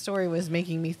Joanna's story was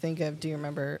making me think of. Do you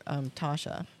remember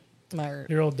Tasha,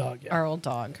 Your old dog, yeah. our old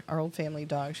dog, our old family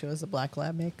dog? She was a black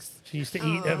lab mix. She used to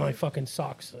eat at my fucking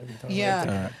socks every time.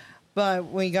 Yeah. But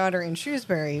we got her in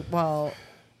Shrewsbury. Well,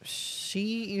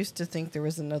 she used to think there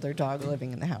was another dog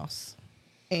living in the house,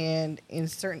 and in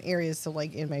certain areas, so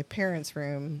like in my parents'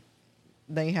 room,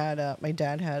 they had my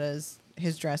dad had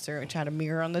his dresser, which had a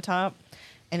mirror on the top,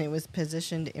 and it was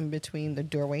positioned in between the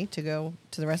doorway to go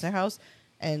to the rest of the house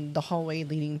and the hallway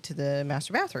leading to the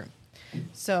master bathroom.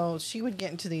 So she would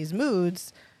get into these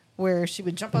moods where she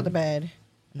would jump on the bed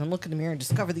and then look in the mirror and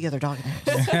discover the other dog in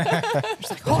the house.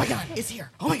 She's like, oh my God, it's here.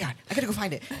 Oh my God, I gotta go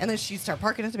find it. And then she'd start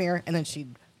barking at the mirror, and then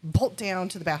she'd bolt down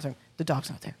to the bathroom. The dog's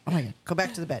not there. Oh my God, go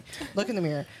back to the bed. Look in the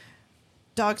mirror.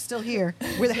 Dog's still here.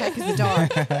 Where the heck is the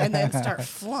dog? And then start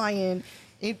flying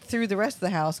through the rest of the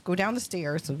house, go down the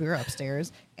stairs. So we were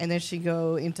upstairs. And then she'd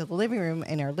go into the living room,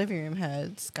 and our living room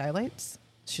had skylights.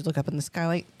 She'd look up in the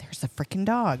skylight. There's the freaking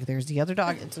dog. There's the other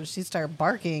dog. And so she'd start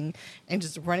barking and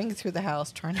just running through the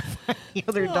house trying to find the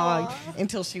other dog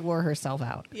until she wore herself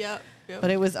out. Yep. But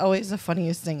it was always the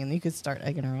funniest thing. And you could start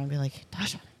egging her on and be like,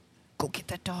 Tasha, go get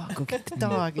that dog. Go get the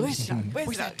dog. And she'd,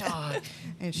 Where's that dog?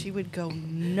 And she would go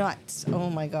nuts. Oh,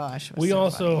 my gosh. It was We so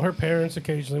also, funny. her parents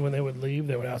occasionally, when they would leave,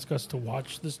 they would ask us to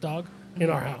watch this dog in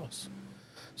our house.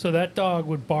 So that dog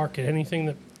would bark at anything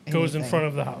that goes in Anything. front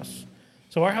of the house.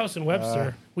 So our house in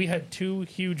Webster, we had 2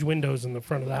 huge windows in the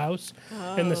front of the house,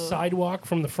 and the sidewalk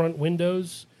from the front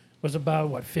windows was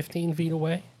about 15 feet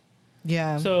away.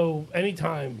 Yeah. So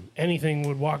anytime anything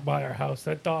would walk by our house,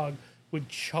 that dog would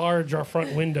charge our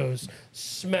front windows,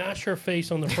 smash her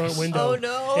face on the front window, Oh,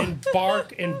 no. and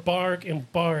bark and bark and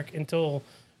bark until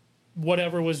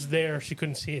whatever was there, she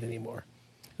couldn't see it anymore.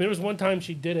 There was one time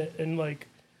she did it, and like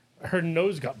her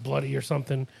nose got bloody or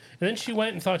something, and then she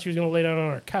went and thought she was going to lay down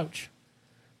on our couch.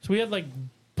 So we had like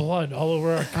blood all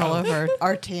over our couch. all over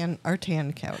our tan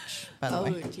couch, by the Oh,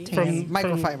 way. geez. Tan, From-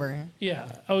 microfiber. Yeah,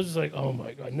 I was just like, oh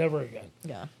my god, never again,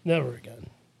 Yeah. never again.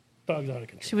 Dog's out of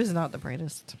control. She was not the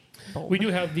brightest. bulb. We do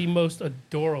have the most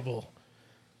adorable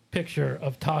picture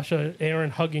of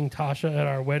Aaron hugging Tasha at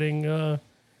our wedding.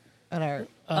 At our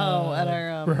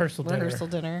rehearsal dinner,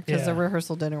 because the Yeah.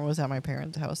 rehearsal dinner was at my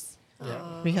parents' house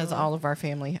because all of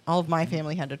my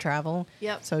family had to travel.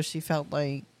 Yep. So she felt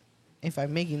like if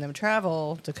I'm making them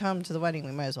travel to come to the wedding,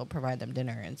 we might as well provide them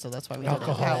dinner, and so that's why we did it at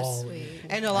the house. Alcohol. Sweet.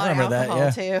 And a lot of remember that,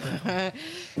 alcohol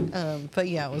too. But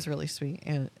yeah, it was really sweet.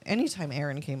 And anytime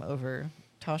Aaron came over,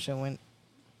 Tasha went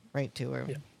right to her.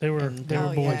 Yeah, they were And- they were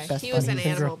Oh, boys. yeah. Best He was an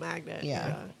buddies. animal magnet.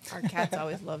 Yeah. Our cats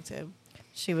always loved him.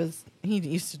 He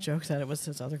used to joke that it was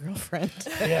his other girlfriend.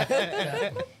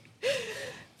 Yeah.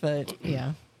 But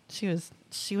yeah, she was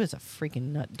a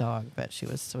freaking nut dog, but she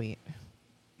was sweet.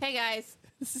 Hey guys,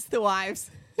 this is the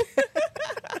wives.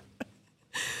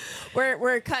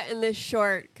 we're cutting this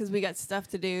short because we got stuff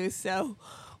to do. So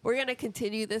we're gonna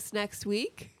continue this next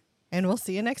week. And we'll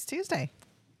see you next Tuesday.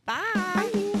 Bye.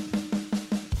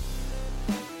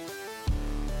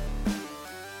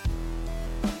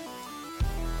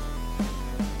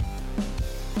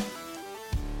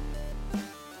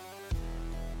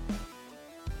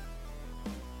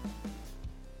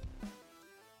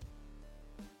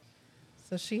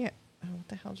 So she. What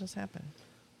the hell just happened?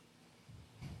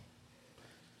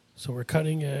 So we're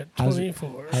cutting at How's-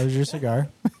 24. How's your cigar?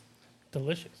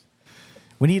 Delicious.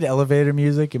 We need elevator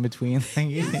music in between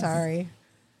things. Sorry.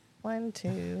 1,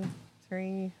 2,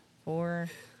 3, 4,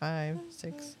 5,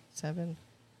 6, 7.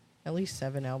 At least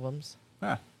 7 albums.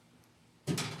 Ah.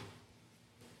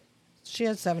 She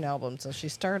had 7 albums, so she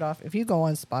started off. If you go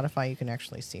on Spotify, you can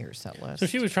actually see her set list. So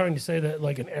she was trying to say that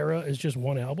like an era is just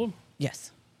one album?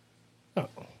 Yes. Oh,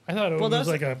 I thought it Well, was that's-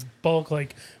 like a bulk,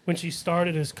 like when she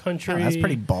started as country. Oh, that's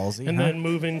pretty ballsy. And huh? then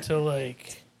move into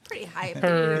like, Pretty high.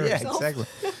 Her- yeah, Yourself. exactly.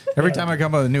 Every time I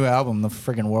come up with a new album, the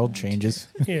freaking world changes.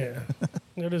 yeah,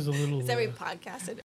 that is a little. It's every podcast.